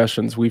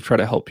suggestions we've tried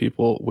to help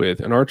people with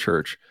in our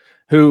church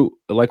who,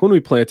 like when we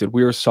planted,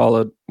 we weren't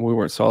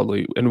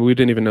solidly, and we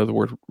didn't even know the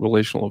word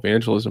relational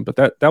evangelism, but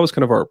that was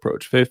kind of our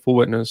approach: faithful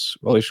witness,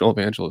 relational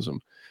evangelism.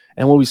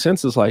 And what we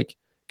sense is like,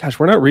 gosh,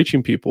 we're not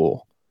reaching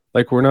people.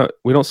 Like we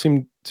don't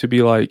seem to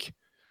be like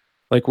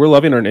we're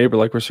loving our neighbor,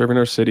 like we're serving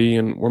our city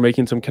and we're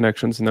making some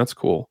connections, and that's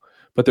cool.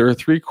 But there are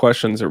three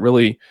questions that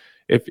really,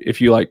 if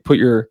you like put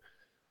your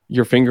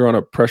finger on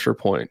a pressure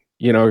point,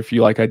 if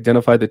you like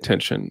identify the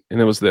tension,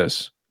 and it was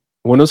this: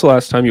 when was the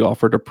last time you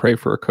offered to pray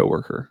for a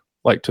coworker,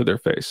 like to their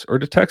face, or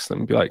to text them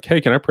and be like,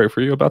 hey, can I pray for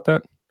you about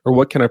that? Or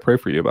what can I pray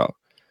for you about?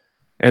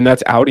 And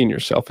that's outing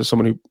yourself as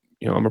someone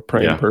who, I'm a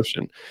praying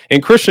person.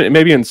 And Christian,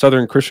 maybe in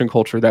Southern Christian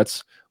culture,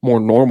 that's more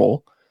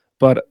normal.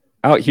 But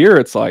out here,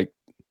 it's like,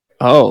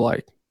 oh,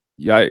 like,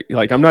 yeah,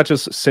 like I'm not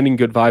just sending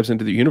good vibes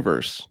into the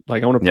universe.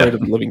 Like I want to pray to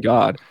the living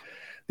God.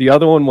 The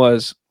other one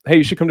was, hey,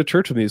 you should come to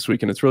church with me this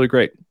weekend. It's really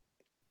great.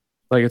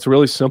 Like it's a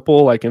really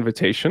simple like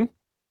invitation.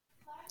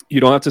 You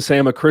don't have to say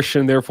I'm a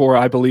Christian, therefore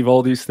I believe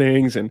all these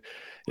things and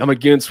I'm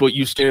against what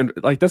you stand.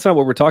 Like, that's not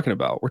what we're talking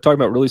about. We're talking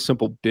about really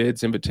simple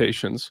bids,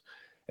 invitations.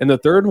 And the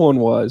third one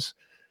was,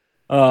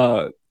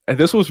 and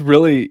this was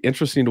really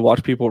interesting to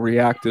watch people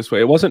react this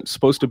way. It wasn't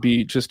supposed to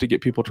be just to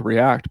get people to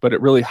react, but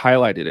it really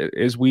highlighted it.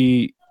 Is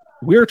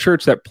we're a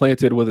church that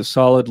planted with a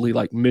solidly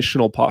like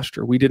missional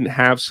posture. We didn't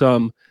have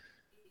some,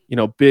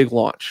 big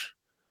launch.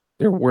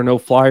 There were no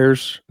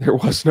flyers. There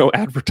was no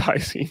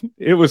advertising.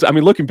 It was,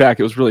 looking back,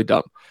 it was really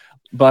dumb.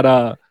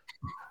 But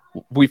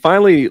we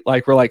finally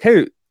we're like,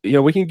 hey,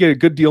 we can get a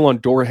good deal on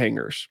door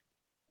hangers.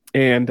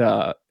 And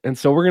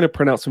so we're going to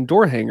print out some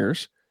door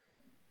hangers.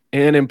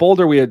 And in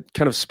Boulder, we had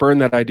kind of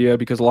spurned that idea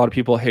because a lot of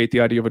people hate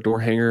the idea of a door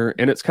hanger.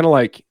 And it's kind of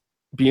like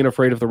being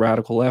afraid of the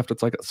radical left.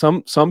 It's like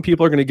some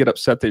people are going to get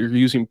upset that you're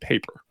using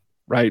paper,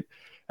 right?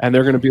 And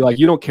they're going to be like,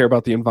 you don't care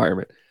about the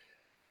environment.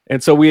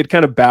 And so we had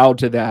kind of bowed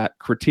to that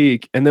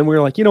critique. And then we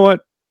were like, you know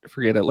what?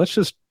 Forget it. Let's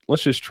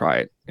just try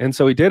it. And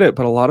so we did it.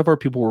 But a lot of our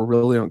people were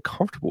really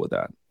uncomfortable with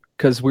that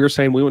because we were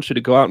saying we want you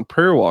to go out and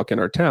prayer walk in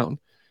our town.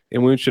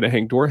 And we want you to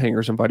hang door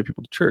hangers, invite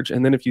people to church.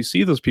 And then if you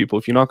see those people,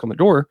 if you knock on the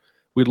door,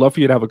 we'd love for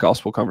you to have a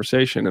gospel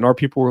conversation. And our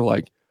people were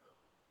like,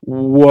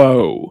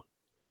 whoa,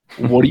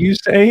 what are you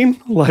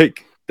saying?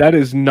 Like, that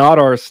is not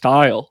our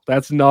style.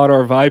 That's not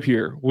our vibe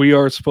here. We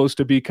are supposed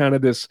to be kind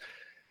of this,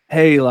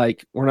 hey,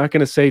 like, we're not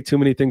going to say too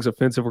many things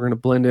offensive. We're going to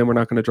blend in. We're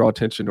not going to draw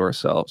attention to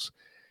ourselves.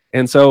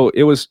 And so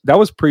that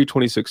was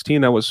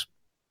pre-2016. That was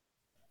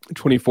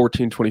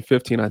 2014,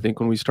 2015, I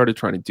think, when we started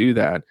trying to do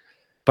that.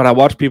 But I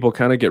watched people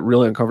kind of get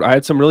really uncomfortable. I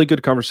had some really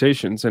good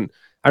conversations, and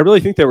I really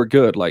think they were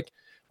good. Like,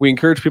 we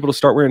encouraged people to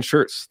start wearing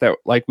shirts that,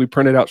 like, we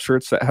printed out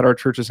shirts that had our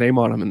church's name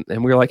on them.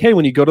 And we were like, hey,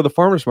 when you go to the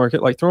farmer's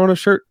market, like, throw on a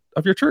shirt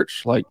of your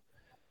church. Like,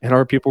 and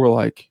our people were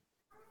like,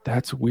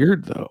 that's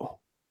weird though.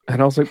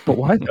 And I was like, but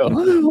why though?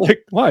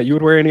 Like, why? You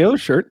would wear any other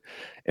shirt.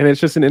 And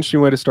it's just an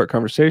interesting way to start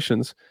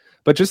conversations.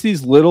 But just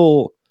these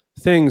little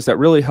things that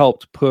really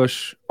helped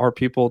push our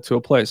people to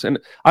a place. And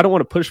I don't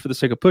want to push for the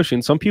sake of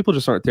pushing. Some people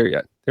just aren't there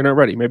yet. They're not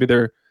ready. Maybe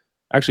they're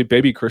actually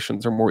baby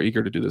Christians are more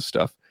eager to do this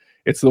stuff.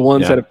 It's the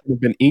ones that have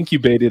been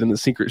incubated in the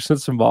secret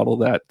system model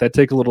that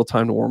take a little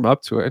time to warm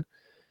up to it.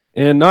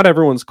 And not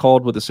everyone's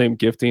called with the same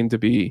gifting to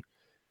be,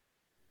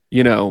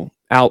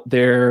 out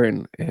there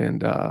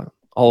and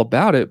all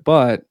about it.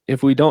 But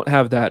if we don't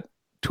have that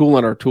tool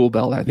in our tool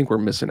belt, I think we're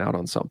missing out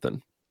on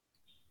something.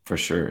 For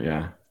sure.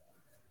 Yeah.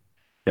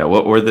 Yeah.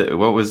 What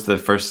was the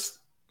first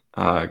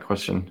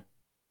question?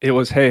 It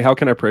was, hey, how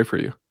can I pray for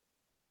you?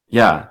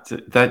 Yeah.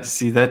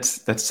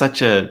 That's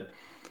such a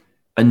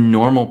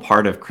normal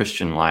part of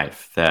Christian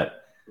life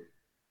that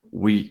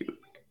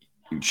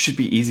should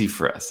be easy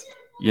for us.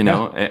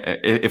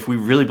 If we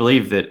really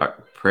believe that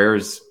our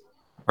prayers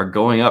are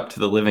going up to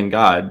the living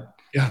God,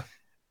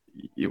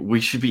 we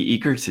should be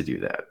eager to do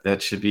that.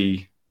 That should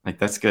be like,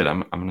 that's good.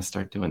 I'm going to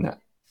start doing that.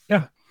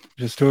 Yeah.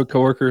 Just to a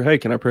coworker, hey,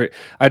 can I pray?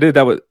 I did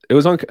that it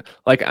was on,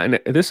 like,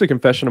 this is a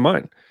confession of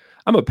mine.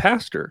 I'm a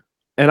pastor,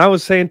 and I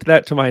was saying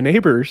that to my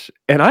neighbors,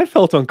 and I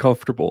felt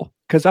uncomfortable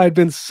because I'd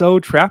been so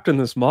trapped in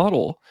this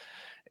model,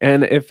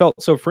 and it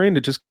felt so freeing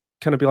to just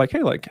kind of be like,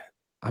 hey, like,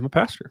 I'm a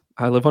pastor.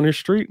 I live on your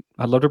street.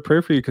 I'd love to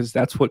pray for you because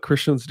that's what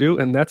Christians do,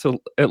 and that's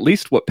at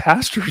least what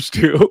pastors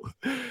do.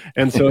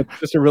 And so it's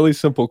just a really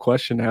simple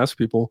question to ask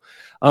people.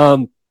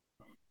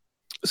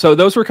 So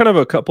those were kind of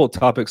a couple of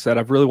topics that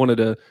I've really wanted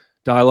to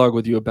dialogue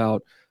with you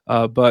about.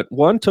 But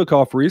one took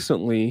off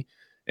recently,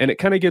 and it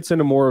kind of gets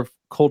into more of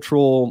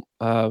cultural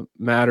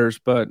matters.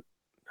 But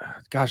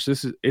gosh,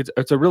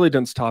 it's a really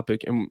dense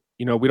topic, and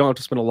we don't have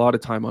to spend a lot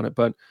of time on it.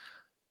 But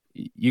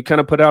you kind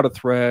of put out a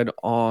thread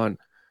on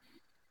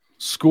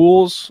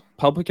schools,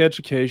 public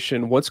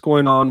education, what's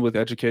going on with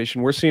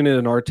education. We're seeing it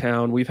in our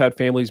town. We've had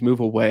families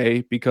move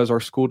away because our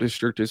school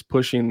district is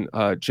pushing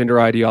gender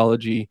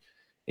ideology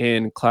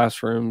in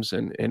classrooms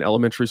and in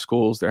elementary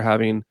schools. They're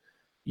having,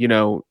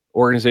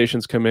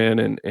 organizations come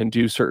in and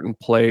do certain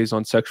plays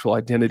on sexual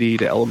identity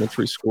to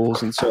elementary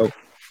schools. And so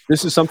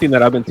this is something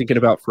that I've been thinking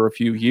about for a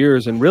few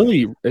years. And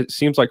really, it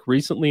seems like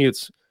recently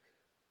it's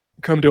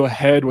come to a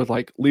head with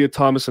like Leah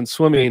Thomas and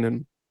swimming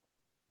and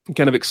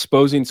kind of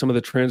exposing some of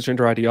the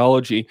transgender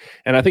ideology.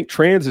 And I think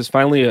trans is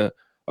finally a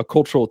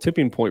cultural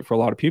tipping point for a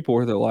lot of people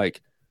where they're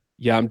like,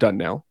 yeah, I'm done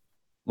now.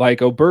 Like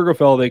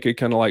Obergefell, they could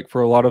kind of like,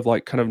 for a lot of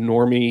like kind of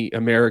normie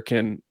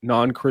American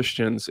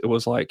non-Christians, it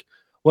was like,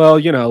 well,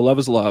 love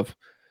is love.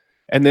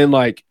 And then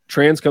like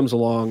trans comes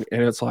along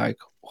and it's like,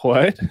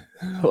 what?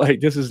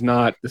 Like, this is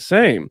not the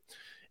same.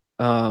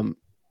 And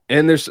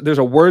there's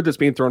a word that's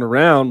being thrown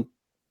around.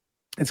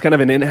 It's kind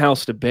of an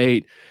in-house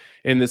debate.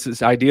 And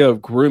this idea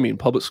of grooming,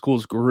 public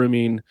schools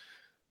grooming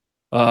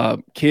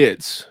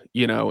kids,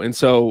 and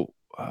so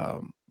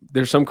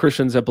there's some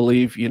Christians that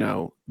believe,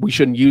 we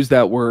shouldn't use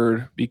that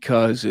word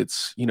because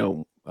it's,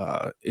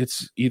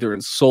 it's either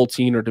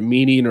insulting or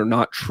demeaning or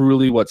not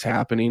truly what's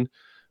happening.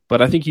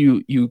 But I think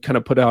you kind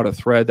of put out a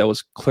thread that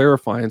was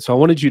clarifying. So I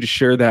wanted you to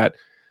share that,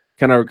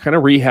 kind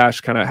of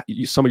rehash kind of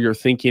some of your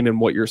thinking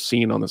and what you're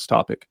seeing on this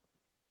topic.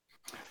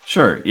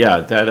 Sure. Yeah.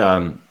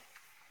 That,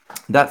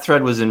 that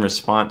thread was in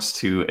response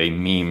to a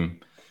meme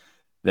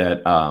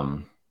that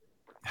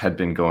had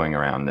been going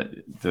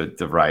around, that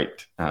the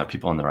right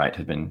people on the right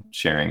had been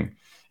sharing.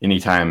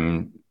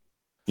 Anytime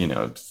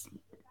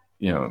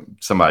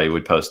somebody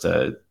would post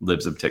a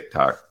libs of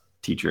TikTok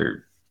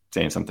teacher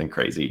saying something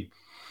crazy,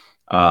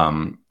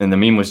 and the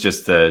meme was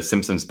just the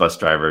Simpsons bus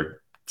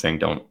driver saying,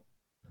 "Don't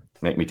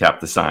make me tap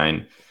the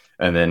sign,"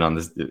 and then on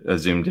the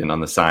zoomed in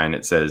on the sign,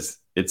 it says,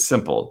 "It's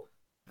simple.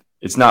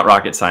 It's not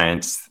rocket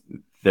science.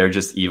 They're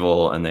just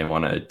evil and they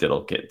want to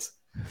diddle kids."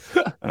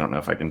 I don't know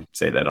if I can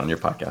say that on your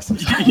podcast.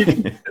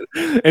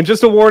 And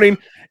just a warning,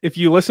 if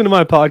you listen to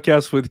my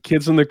podcast with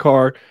kids in the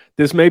car,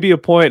 this may be a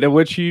point at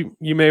which you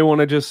may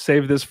want to just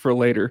save this for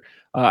later.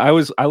 I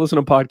listen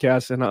to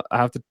podcasts, and I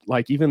have to,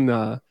 like, even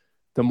the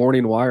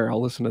Morning Wire, I'll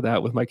listen to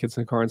that with my kids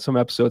in the car. And some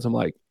episodes, I'm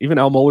like, even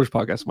Al Mohler's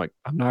podcast, I'm like,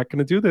 I'm not going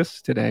to do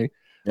this today.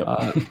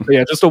 Yep.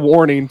 Yeah, just a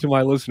warning to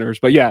my listeners.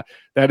 But yeah,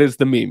 that is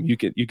the meme. You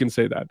can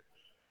say that.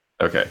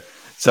 Okay.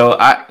 So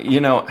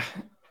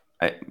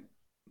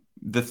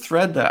the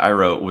thread that I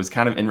wrote was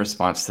kind of in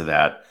response to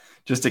that,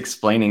 just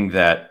explaining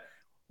that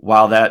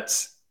while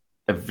that's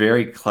a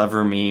very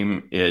clever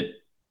meme,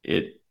 it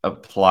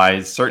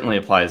certainly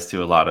applies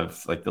to a lot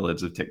of like the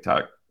libs of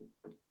TikTok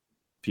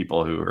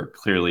people who are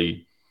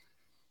clearly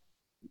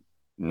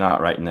not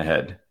right in the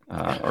head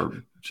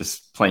or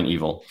just plain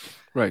evil.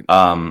 Right.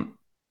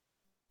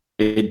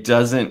 It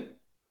doesn't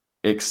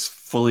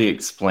fully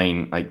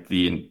explain like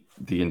the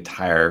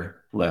entire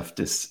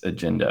leftist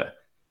agenda.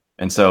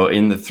 And so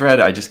in the thread,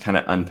 I just kind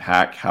of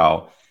unpack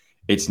how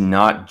it's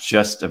not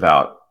just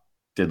about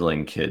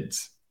diddling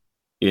kids.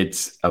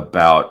 It's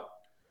about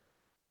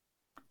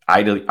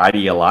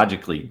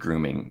ideologically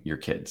grooming your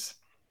kids.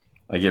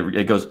 Like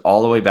it goes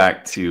all the way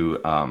back to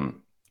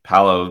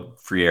Paulo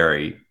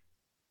Freire,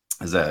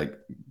 as a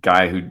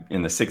guy who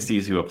in the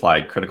 60s who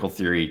applied critical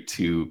theory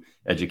to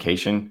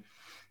education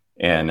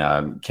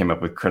and came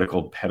up with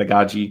critical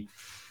pedagogy.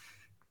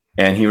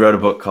 And he wrote a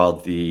book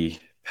called The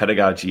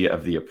Pedagogy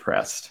of the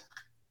Oppressed.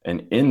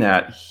 And in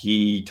that,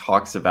 he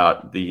talks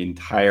about the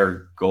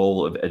entire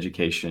goal of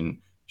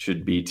education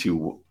should be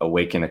to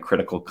awaken a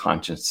critical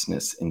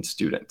consciousness in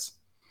students.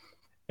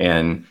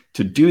 And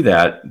to do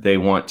that, they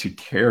want to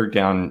tear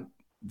down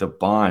the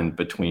bond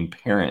between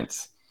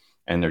parents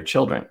and their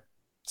children.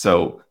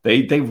 So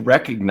they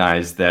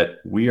recognize that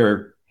we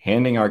are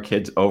handing our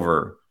kids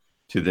over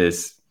to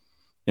this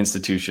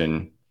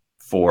institution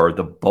for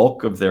the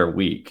bulk of their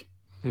week.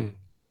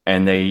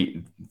 And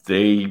they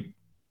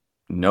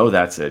know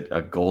that's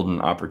a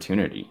golden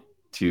opportunity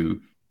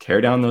to tear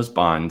down those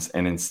bonds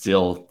and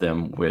instill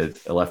them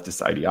with a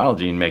leftist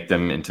ideology and make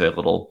them into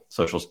little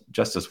social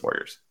justice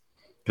warriors,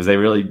 because they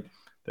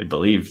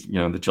believe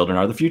the children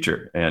are the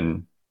future,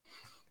 and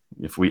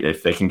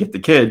if they can get the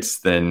kids,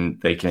 then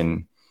they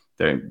can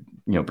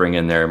bring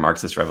in their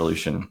Marxist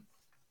revolution.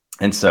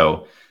 And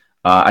so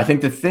I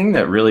think the thing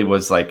that really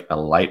was like a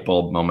light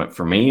bulb moment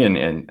for me, and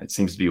it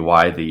seems to be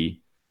why the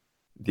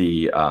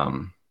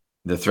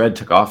thread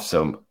took off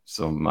so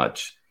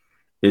much,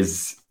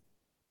 is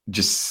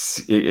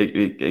just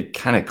it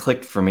kind of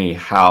clicked for me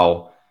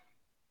how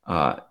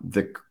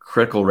the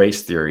critical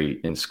race theory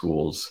in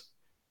schools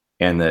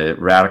and the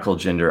radical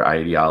gender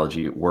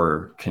ideology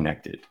were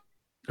connected.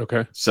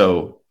 Okay.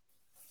 So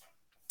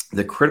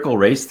the critical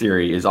race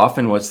theory is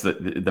often what's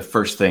the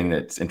first thing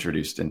that's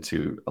introduced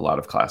into a lot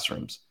of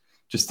classrooms.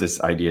 Just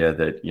this idea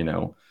that,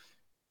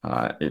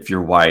 if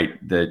you're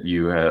white, that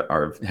you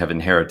have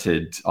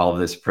inherited all of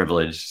this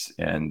privilege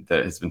and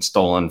that has been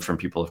stolen from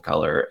people of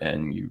color,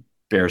 and you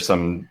bear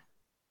some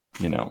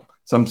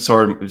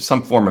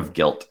form of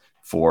guilt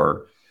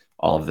for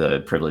all of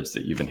the privilege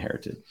that you've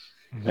inherited.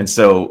 Mm-hmm. And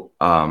so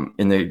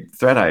in the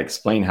thread, I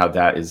explain how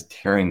that is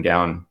tearing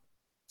down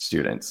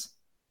students,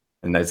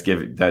 and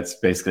that's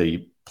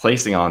basically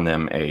placing on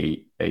them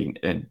a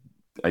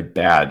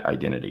bad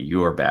identity.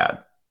 You are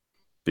bad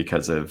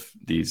because of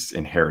these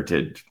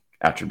inherited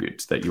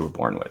attributes that you were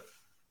born with.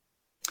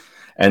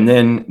 And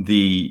then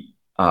the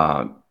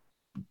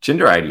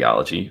gender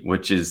ideology,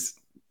 which is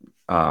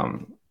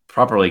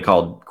properly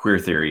called queer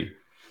theory,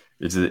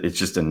 it's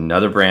just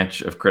another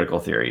branch of critical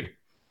theory.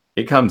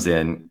 It comes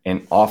in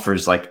and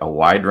offers like a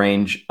wide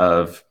range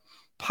of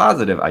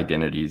positive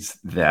identities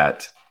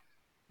that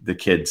the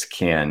kids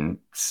can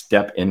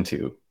step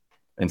into,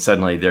 and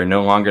suddenly they're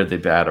no longer the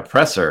bad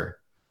oppressor;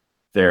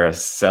 they're a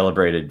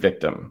celebrated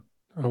victim.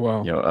 Oh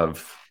wow!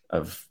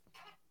 Of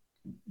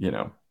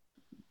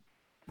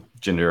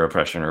gender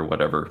oppression or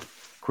whatever,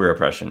 queer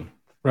oppression,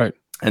 right?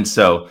 And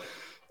so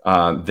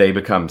they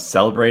become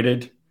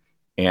celebrated.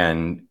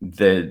 And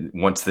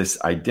once this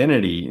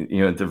identity,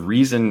 the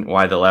reason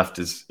why the left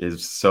is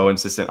so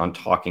insistent on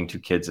talking to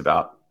kids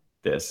about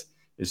this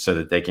is so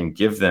that they can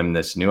give them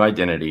this new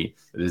identity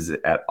that is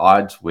at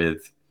odds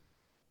with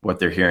what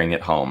they're hearing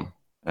at home.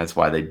 That's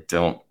why they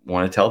don't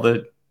want to tell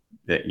they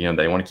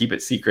want to keep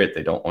it secret.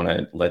 They don't want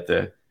to let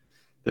the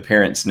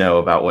parents know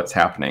about what's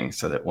happening,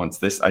 so that once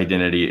this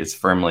identity is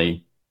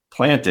firmly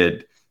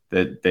planted,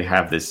 that they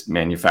have this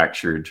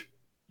manufactured,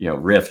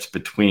 rift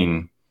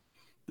between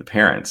the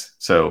parents.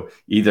 So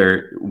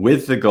either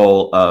with the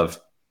goal of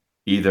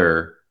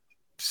either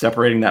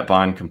separating that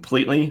bond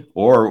completely,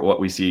 or what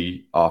we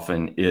see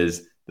often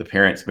is the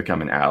parents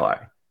become an ally.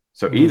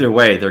 So either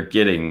way, they're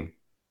getting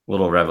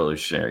little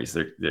revolutionaries.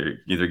 They're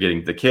either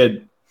getting the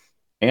kid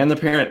and the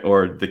parent,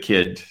 or the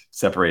kid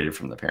separated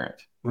from the parent.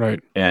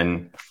 Right.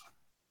 And,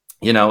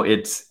 you know,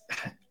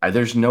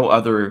 there's no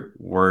other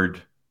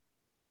word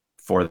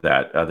for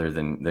that other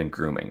than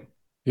grooming.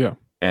 Yeah.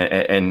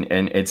 And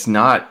it's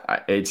not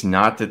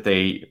that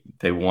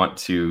they want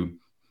to,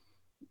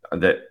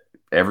 that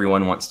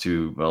everyone wants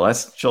to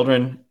molest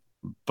children,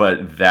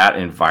 but that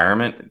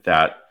environment,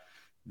 that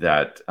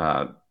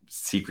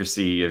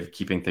secrecy of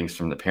keeping things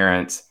from the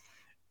parents,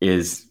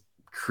 is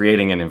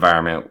creating an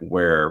environment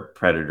where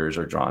predators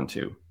are drawn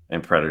to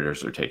and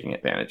predators are taking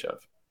advantage of.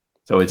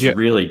 So it's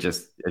really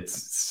just, it's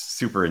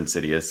super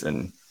insidious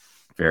and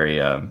very,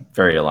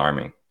 very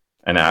alarming.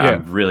 And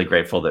I'm really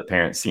grateful that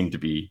parents seem to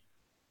be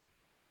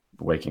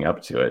waking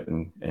up to it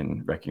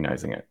and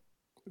recognizing it.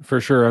 For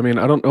sure. I mean,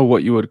 I don't know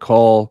what you would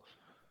call,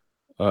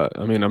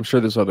 I mean, I'm sure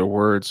there's other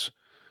words,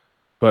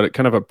 but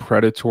kind of a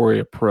predatory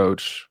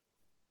approach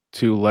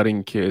to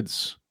letting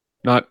kids,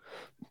 not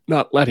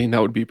letting,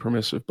 that would be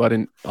permissive, but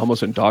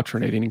almost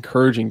indoctrinating,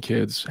 encouraging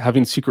kids,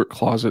 having secret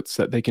closets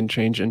that they can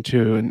change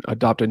into and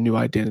adopt a new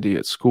identity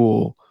at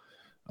school.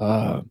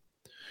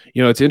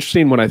 You know, it's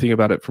interesting when I think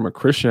about it from a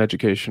Christian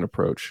education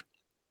approach,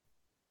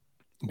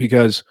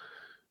 because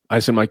I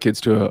sent my kids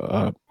to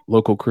a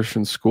local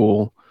Christian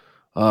school.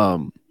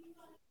 And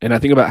I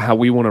think about how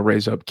we want to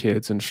raise up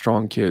kids and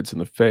strong kids in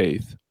the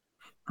faith.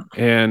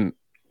 And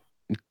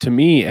to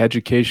me,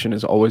 education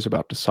is always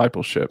about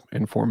discipleship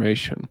and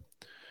formation.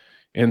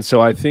 And so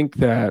I think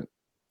that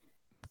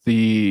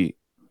the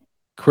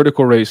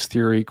critical race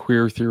theory,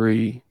 queer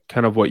theory,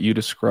 kind of what you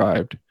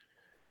described,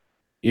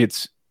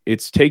 it's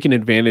taken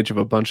advantage of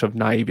a bunch of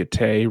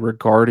naivete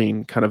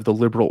regarding kind of the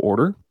liberal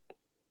order,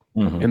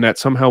 and that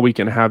somehow we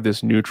can have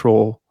this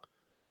neutral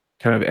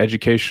kind of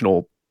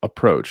educational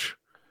approach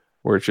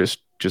where it's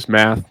just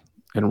math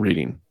and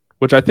reading,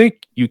 which I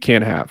think you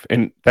can have,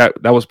 and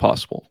that was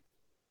possible.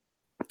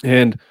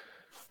 And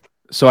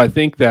so I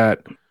think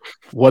that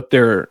what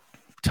they're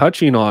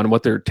touching on,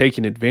 what they're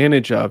taking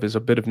advantage of, is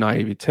a bit of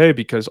naivete,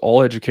 because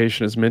all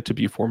education is meant to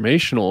be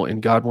formational,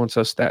 and God wants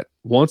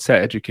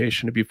that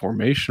education to be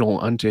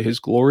formational unto his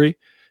glory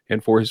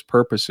and for his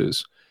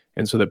purposes,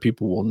 and so that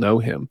people will know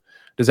him.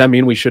 Does that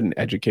mean we shouldn't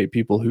educate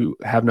people who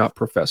have not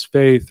professed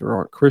faith or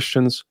aren't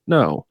Christians?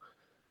 No.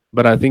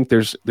 But I think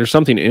there's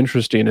something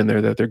interesting in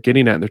there that they're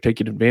getting at and they're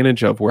taking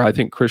advantage of, where I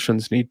think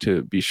Christians need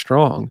to be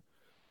strong,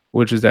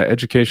 which is that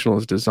educational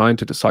is designed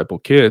to disciple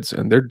kids,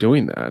 and they're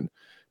doing that.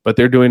 But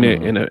they're doing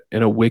it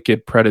in a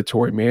wicked,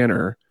 predatory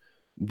manner,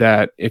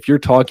 that if you're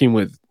talking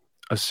with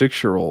a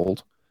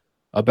 6-year-old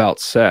about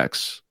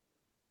sex,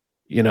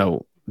 you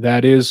know,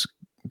 that is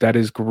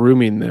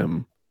grooming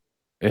them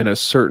in a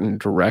certain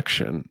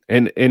direction.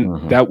 And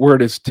that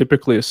word is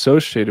typically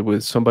associated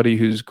with somebody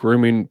who's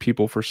grooming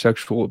people for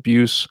sexual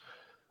abuse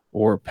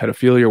or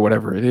pedophilia or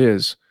whatever it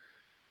is.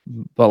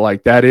 But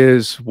like, that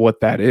is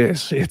what that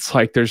is. It's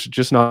like, there's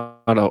just not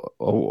a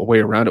way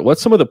around it.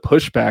 What's some of the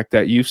pushback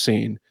that you've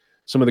seen,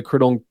 some of the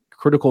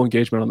critical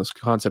engagement on this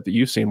concept that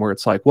you've seen, where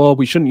it's like, well,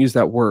 we shouldn't use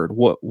that word?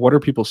 What are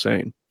people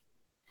saying?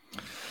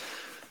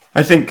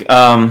 I think,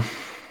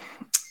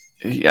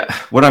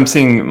 what I'm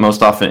seeing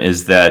most often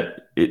is that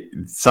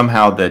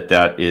somehow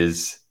that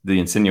is the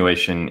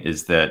insinuation,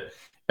 is that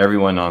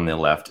everyone on the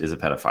left is a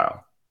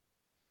pedophile.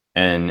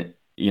 And,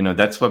 you know,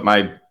 that's what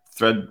my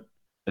thread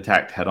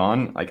attacked head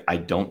on. Like, I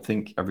don't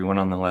think everyone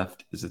on the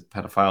left is a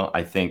pedophile.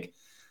 I think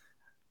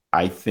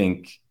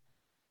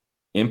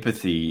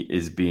empathy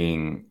is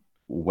being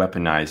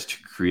weaponized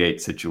to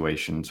create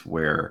situations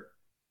where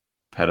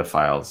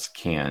pedophiles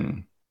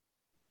can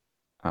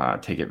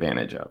take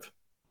advantage of.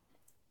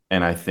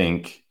 And I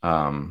think,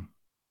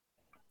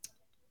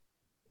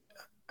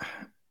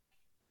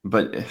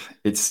 but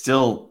it's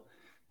still,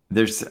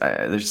 there's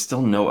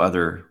still no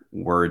other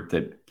word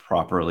that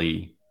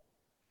properly,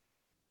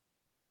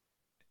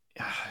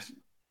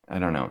 I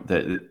don't know,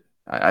 that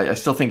I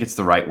still think it's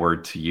the right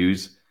word to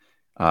use,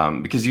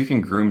 because you can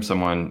groom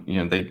someone.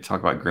 You know, they talk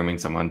about grooming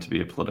someone to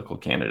be a political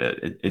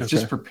candidate. It's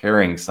just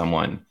preparing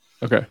someone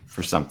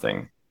for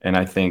something. And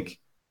I think,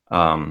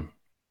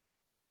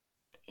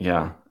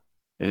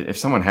 if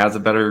someone has a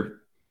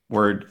better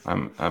word,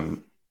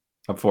 I'm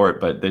up for it.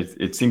 But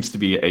it seems to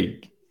be a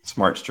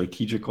smart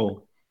strategic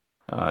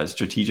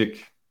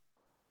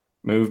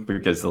move,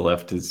 because the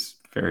left is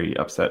very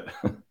upset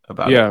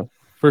about it. Yeah,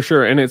 for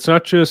sure. And it's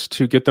not just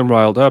to get them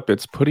riled up,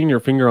 it's putting your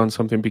finger on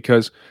something,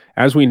 because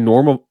as we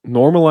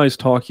normalize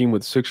talking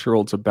with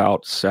 6-year-olds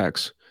about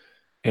sex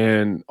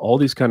and all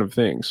these kind of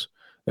things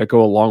that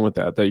go along with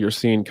that you're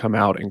seeing come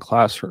out in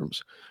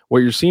classrooms, what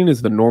you're seeing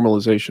is the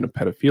normalization of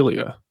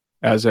pedophilia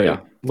as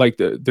like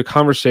the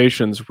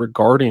conversations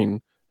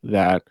regarding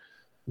that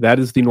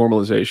is the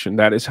normalization.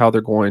 That is how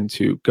they're going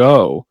to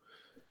go.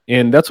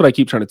 And that's what I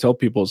keep trying to tell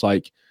people, is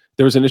like,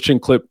 there was an interesting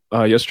clip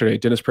yesterday.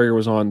 Dennis Prager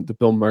was on the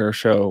Bill Maher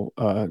show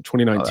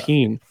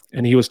 2019,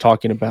 and he was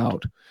talking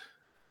about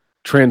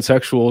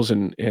transsexuals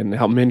and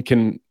how men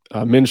can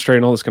menstruate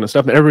and all this kind of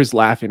stuff. And everybody's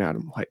laughing at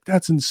him like,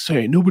 that's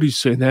insane. Nobody's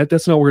saying that.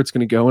 That's not where it's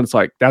going to go. And it's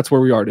like, that's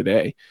where we are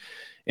today.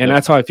 And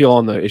that's how I feel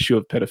on the issue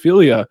of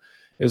pedophilia,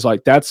 is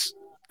like, that's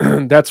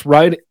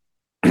right.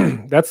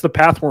 That's the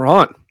path we're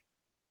on.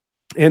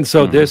 And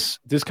so this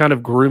kind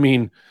of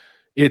grooming,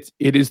 it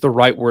is the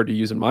right word to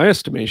use in my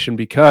estimation,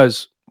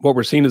 because what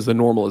we're seeing is the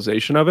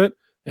normalization of it.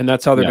 And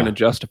that's how they're going to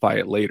justify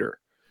it later.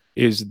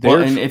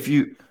 And if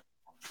you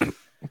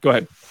go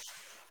ahead.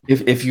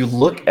 If you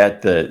look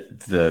at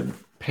the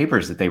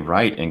papers that they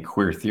write in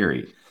queer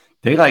theory,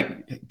 they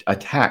like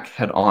attack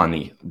head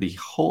on the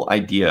whole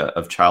idea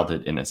of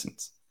childhood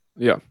innocence.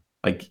 Yeah.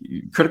 Like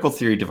critical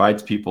theory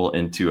divides people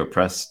into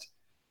oppressed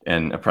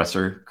and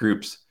oppressor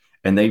groups.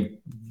 And they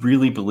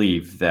really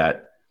believe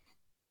that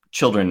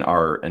children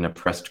are an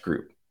oppressed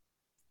group.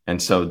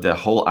 And so the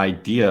whole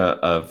idea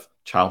of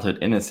childhood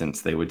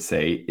innocence, they would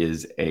say,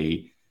 is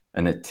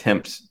an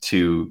attempt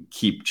to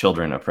keep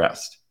children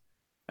oppressed.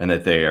 And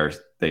that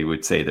they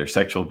would say they're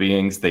sexual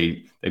beings.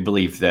 They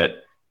believe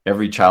that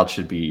every child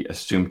should be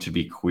assumed to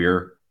be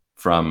queer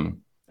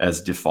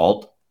as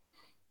default.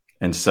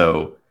 And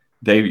so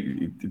this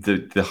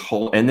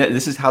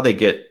is how they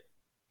get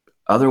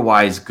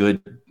otherwise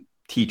good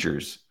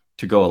teachers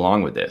to go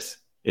along with this,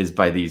 is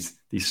by these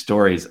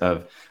stories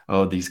of,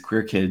 these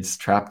queer kids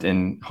trapped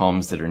in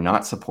homes that are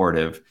not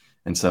supportive.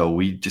 And so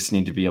we just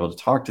need to be able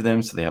to talk to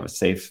them so they have a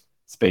safe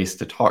space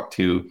to talk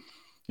to,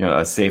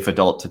 a safe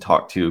adult to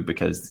talk to,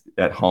 because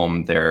at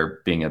home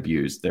they're being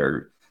abused,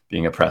 they're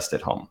being oppressed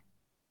at home.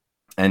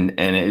 And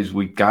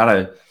we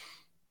gotta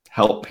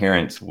help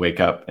parents wake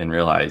up and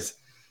realize,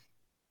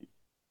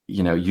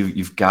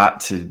 you've got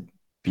to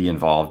be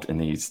involved in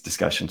these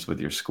discussions with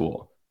your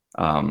school.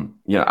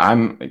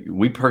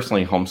 We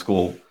personally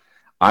homeschool.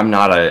 I'm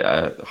not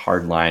a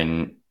hard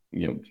line,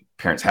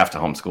 parents have to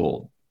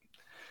homeschool,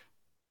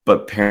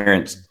 but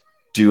parents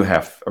do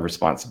have a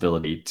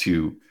responsibility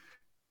to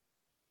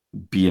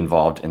be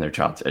involved in their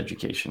child's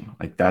education.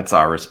 Like that's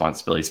our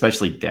responsibility,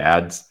 especially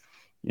dads,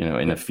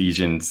 in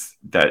Ephesians,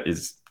 that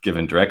is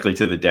given directly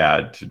to the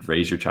dad to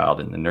raise your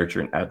child in the nurture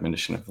and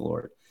admonition of the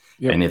Lord.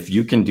 Yep. And if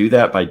you can do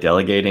that by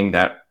delegating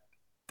that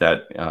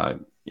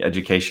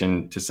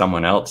education to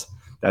someone else,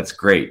 that's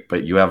great.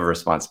 But you have a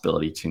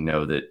responsibility to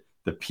know that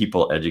the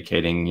people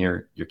educating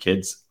your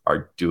kids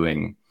are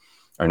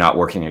not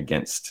working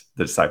against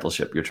the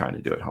discipleship you're trying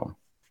to do at home.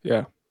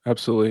 Yeah,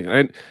 absolutely.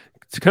 And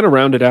to kind of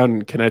round it out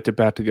and connect it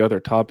back to the other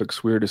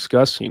topics we were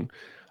discussing,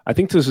 I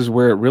think this is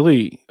where it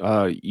really,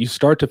 you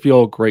start to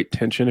feel great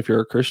tension if you're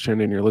a Christian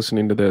and you're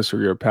listening to this,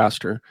 or you're a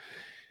pastor,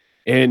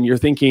 and you're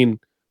thinking,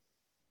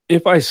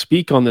 if I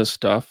speak on this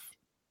stuff,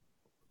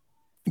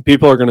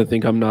 people are going to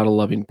think I'm not a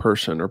loving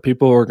person, or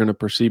people are going to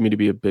perceive me to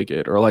be a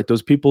bigot, or like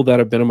those people that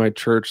have been in my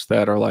church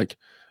that are like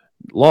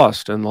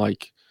lost and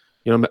like,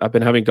 I've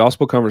been having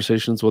gospel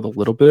conversations with a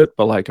little bit,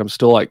 but like, I'm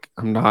still like,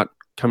 I'm not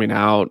coming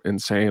out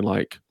and saying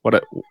like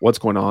what's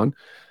going on.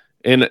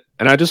 And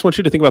I just want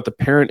you to think about the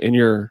parent in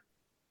your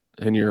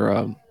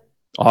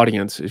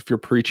audience. If you're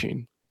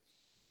preaching,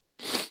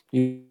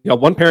 you got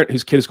one parent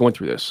whose kid is going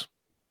through this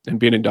and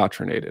being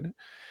indoctrinated.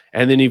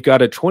 And then you've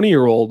got a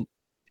 20-year-old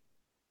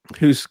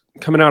who's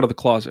coming out of the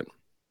closet,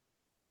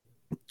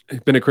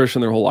 been a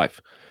Christian their whole life.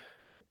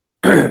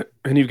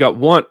 And you've got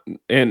one,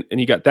 and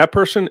you got that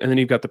person, and then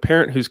you've got the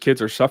parent whose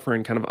kids are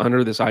suffering kind of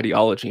under this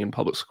ideology in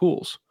public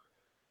schools.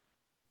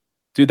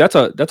 Dude, that's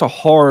a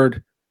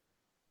hard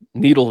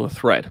needle to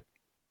thread.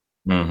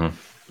 Mm-hmm.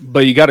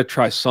 But you got to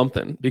try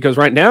something, because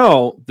right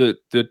now the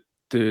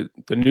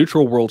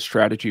neutral world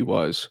strategy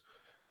was,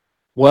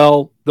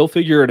 well, they'll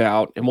figure it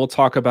out and we'll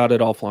talk about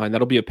it offline.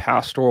 That'll be a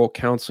pastoral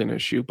counseling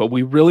issue, but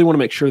we really want to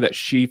make sure that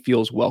she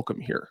feels welcome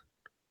here.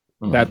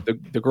 Mm-hmm. That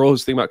the girl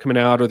who's thinking about coming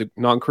out, or the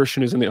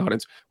non-Christian who's in the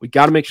audience, we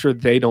got to make sure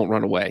they don't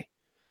run away,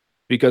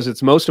 because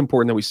it's most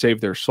important that we save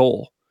their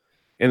soul.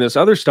 And this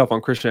other stuff on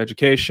Christian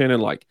education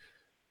and like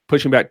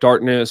pushing back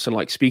darkness and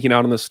like speaking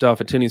out on this stuff,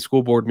 attending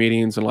school board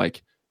meetings and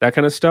like that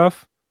kind of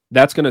stuff,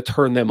 that's going to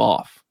turn them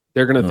off.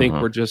 They're going to think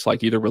we're just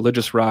like either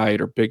religious right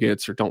or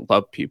bigots or don't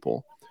love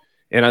people.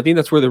 And I think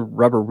that's where the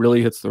rubber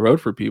really hits the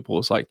road for people.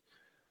 It's like,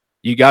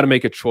 you got to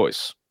make a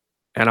choice.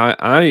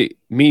 And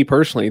me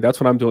personally, that's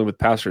what I'm doing with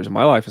pastors in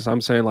my life, is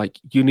I'm saying like,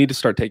 you need to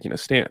start taking a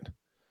stand.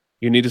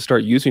 You need to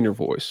start using your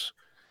voice.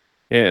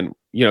 And,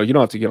 you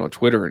don't have to get on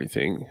Twitter or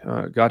anything.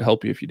 God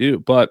help you if you do,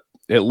 but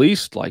at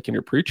least like in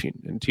your preaching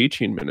and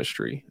teaching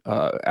ministry,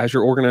 as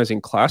you're organizing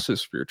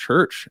classes for your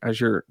church, as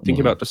you're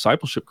thinking about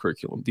discipleship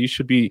curriculum, these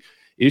should be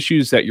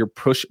issues that you're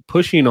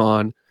pushing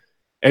on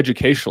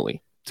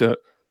educationally to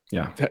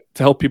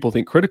help people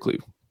think critically.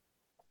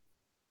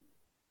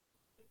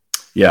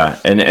 Yeah.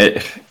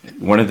 And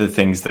one of the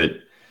things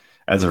that,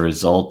 as a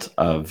result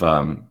of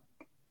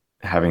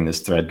having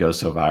this thread go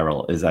so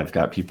viral, is I've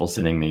got people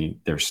sending me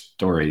their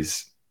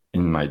stories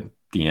in my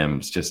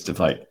DMs just of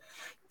like,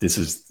 this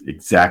is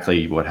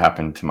exactly what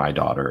happened to my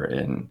daughter.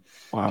 And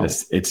wow.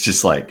 It's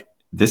just like,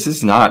 this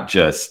is not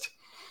just,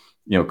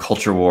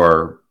 culture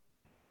war,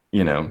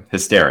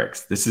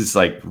 hysterics. This is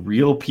like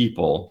real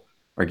people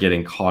are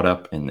getting caught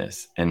up in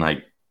this and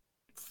like,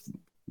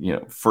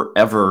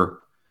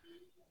 forever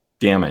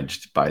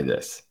damaged by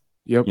this.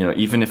 Yep.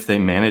 Even if they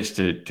manage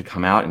to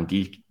come out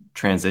and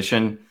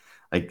transition,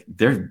 like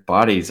their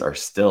bodies are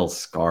still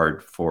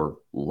scarred for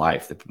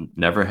life. They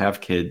never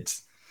have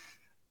kids.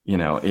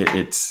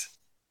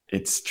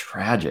 It's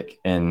tragic.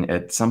 And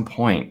at some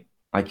point,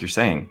 like you're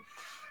saying,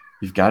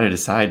 you've got to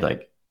decide,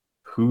 like,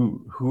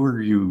 who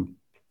are you?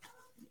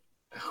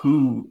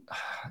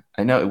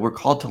 I know we're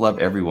called to love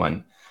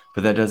everyone,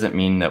 but that doesn't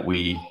mean that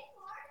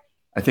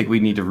I think we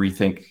need to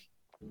rethink,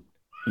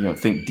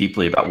 think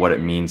deeply about what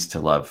it means to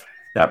love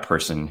that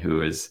person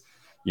who is,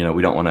 we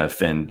don't want to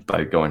offend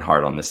by going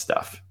hard on this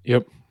stuff.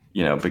 Yep.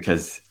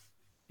 Because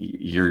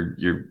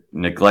you're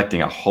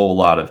neglecting a whole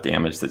lot of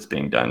damage that's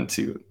being done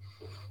to,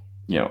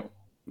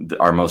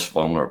 our most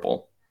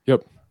vulnerable.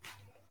 Yep.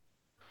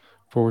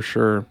 For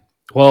sure.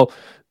 Well,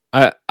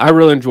 I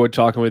really enjoyed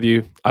talking with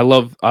you. I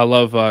love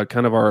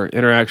kind of our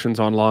interactions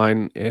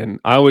online,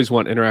 and I always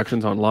want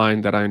interactions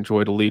online that I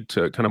enjoy to lead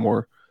to kind of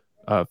more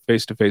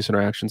face-to-face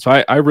interactions.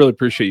 So I really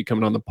appreciate you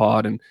coming on the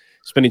pod and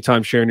spending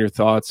time sharing your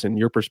thoughts and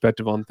your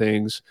perspective on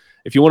things.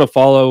 If you want to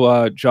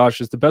follow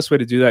Josh, is the best way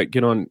to do that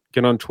get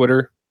on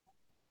Twitter?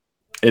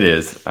 It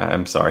is.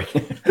 I'm sorry.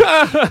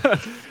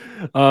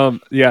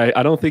 Yeah,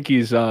 I don't think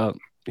he's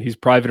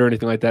private or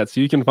anything like that. So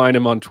you can find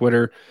him on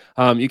Twitter.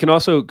 You can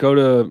also go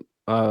to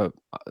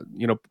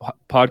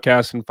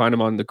podcasts and find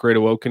him on The Great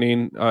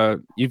Awakening.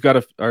 You've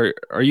got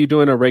are you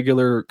doing a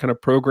regular kind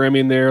of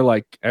programming there,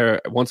 like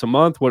once a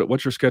month?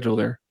 What's your schedule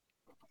there?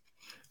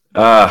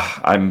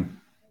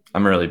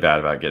 I'm really bad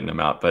about getting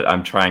them out, but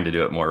I'm trying to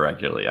do it more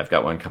regularly. I've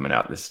got one coming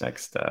out this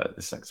next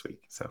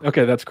week. So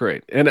okay, that's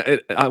great.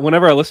 And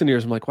whenever I listen to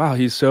yours, I'm like, wow,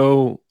 he's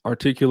so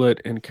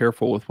articulate and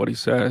careful with what he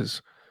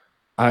says.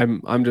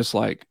 I'm just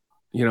like,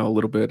 a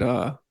little bit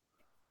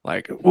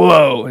like,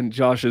 whoa. And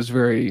Josh is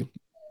very,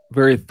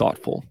 very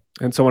thoughtful.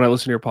 And so when I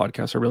listen to your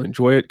podcast, I really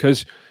enjoy it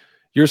because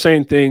you're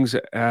saying things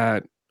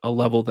at a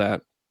level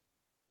that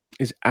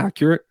is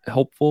accurate,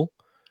 helpful,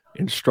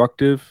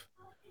 instructive,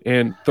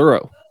 and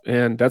thorough.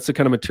 And that's the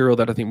kind of material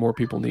that I think more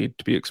people need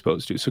to be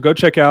exposed to. So go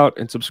check out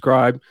and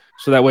subscribe.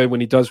 So that way,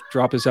 when he does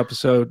drop his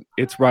episode,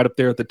 it's right up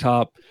there at the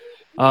top.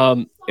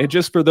 And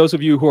just for those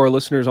of you who are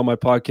listeners on my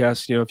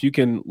podcast, if you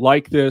can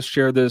like this,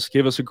 share this,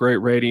 give us a great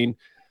rating.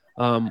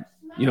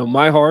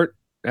 My heart,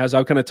 as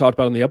I've kind of talked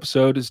about in the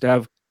episode, is to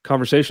have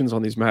conversations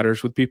on these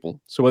matters with people.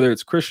 So whether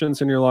it's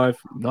Christians in your life,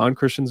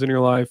 non-Christians in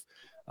your life,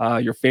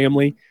 your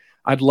family,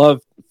 I'd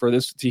love for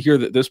this to hear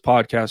that this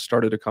podcast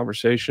started a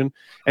conversation.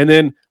 And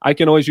then I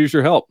can always use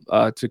your help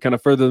to kind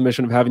of further the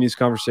mission of having these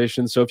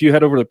conversations. So if you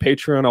head over to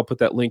Patreon, I'll put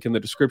that link in the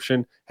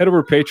description. Head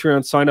over to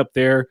Patreon, sign up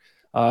there.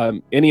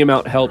 Any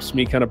amount helps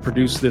me kind of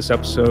produce this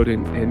episode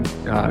and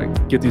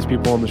get these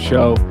people on the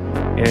show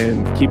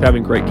and keep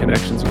having great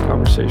connections and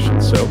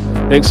conversations. So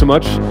thanks so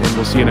much, and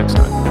we'll see you next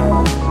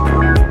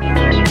time.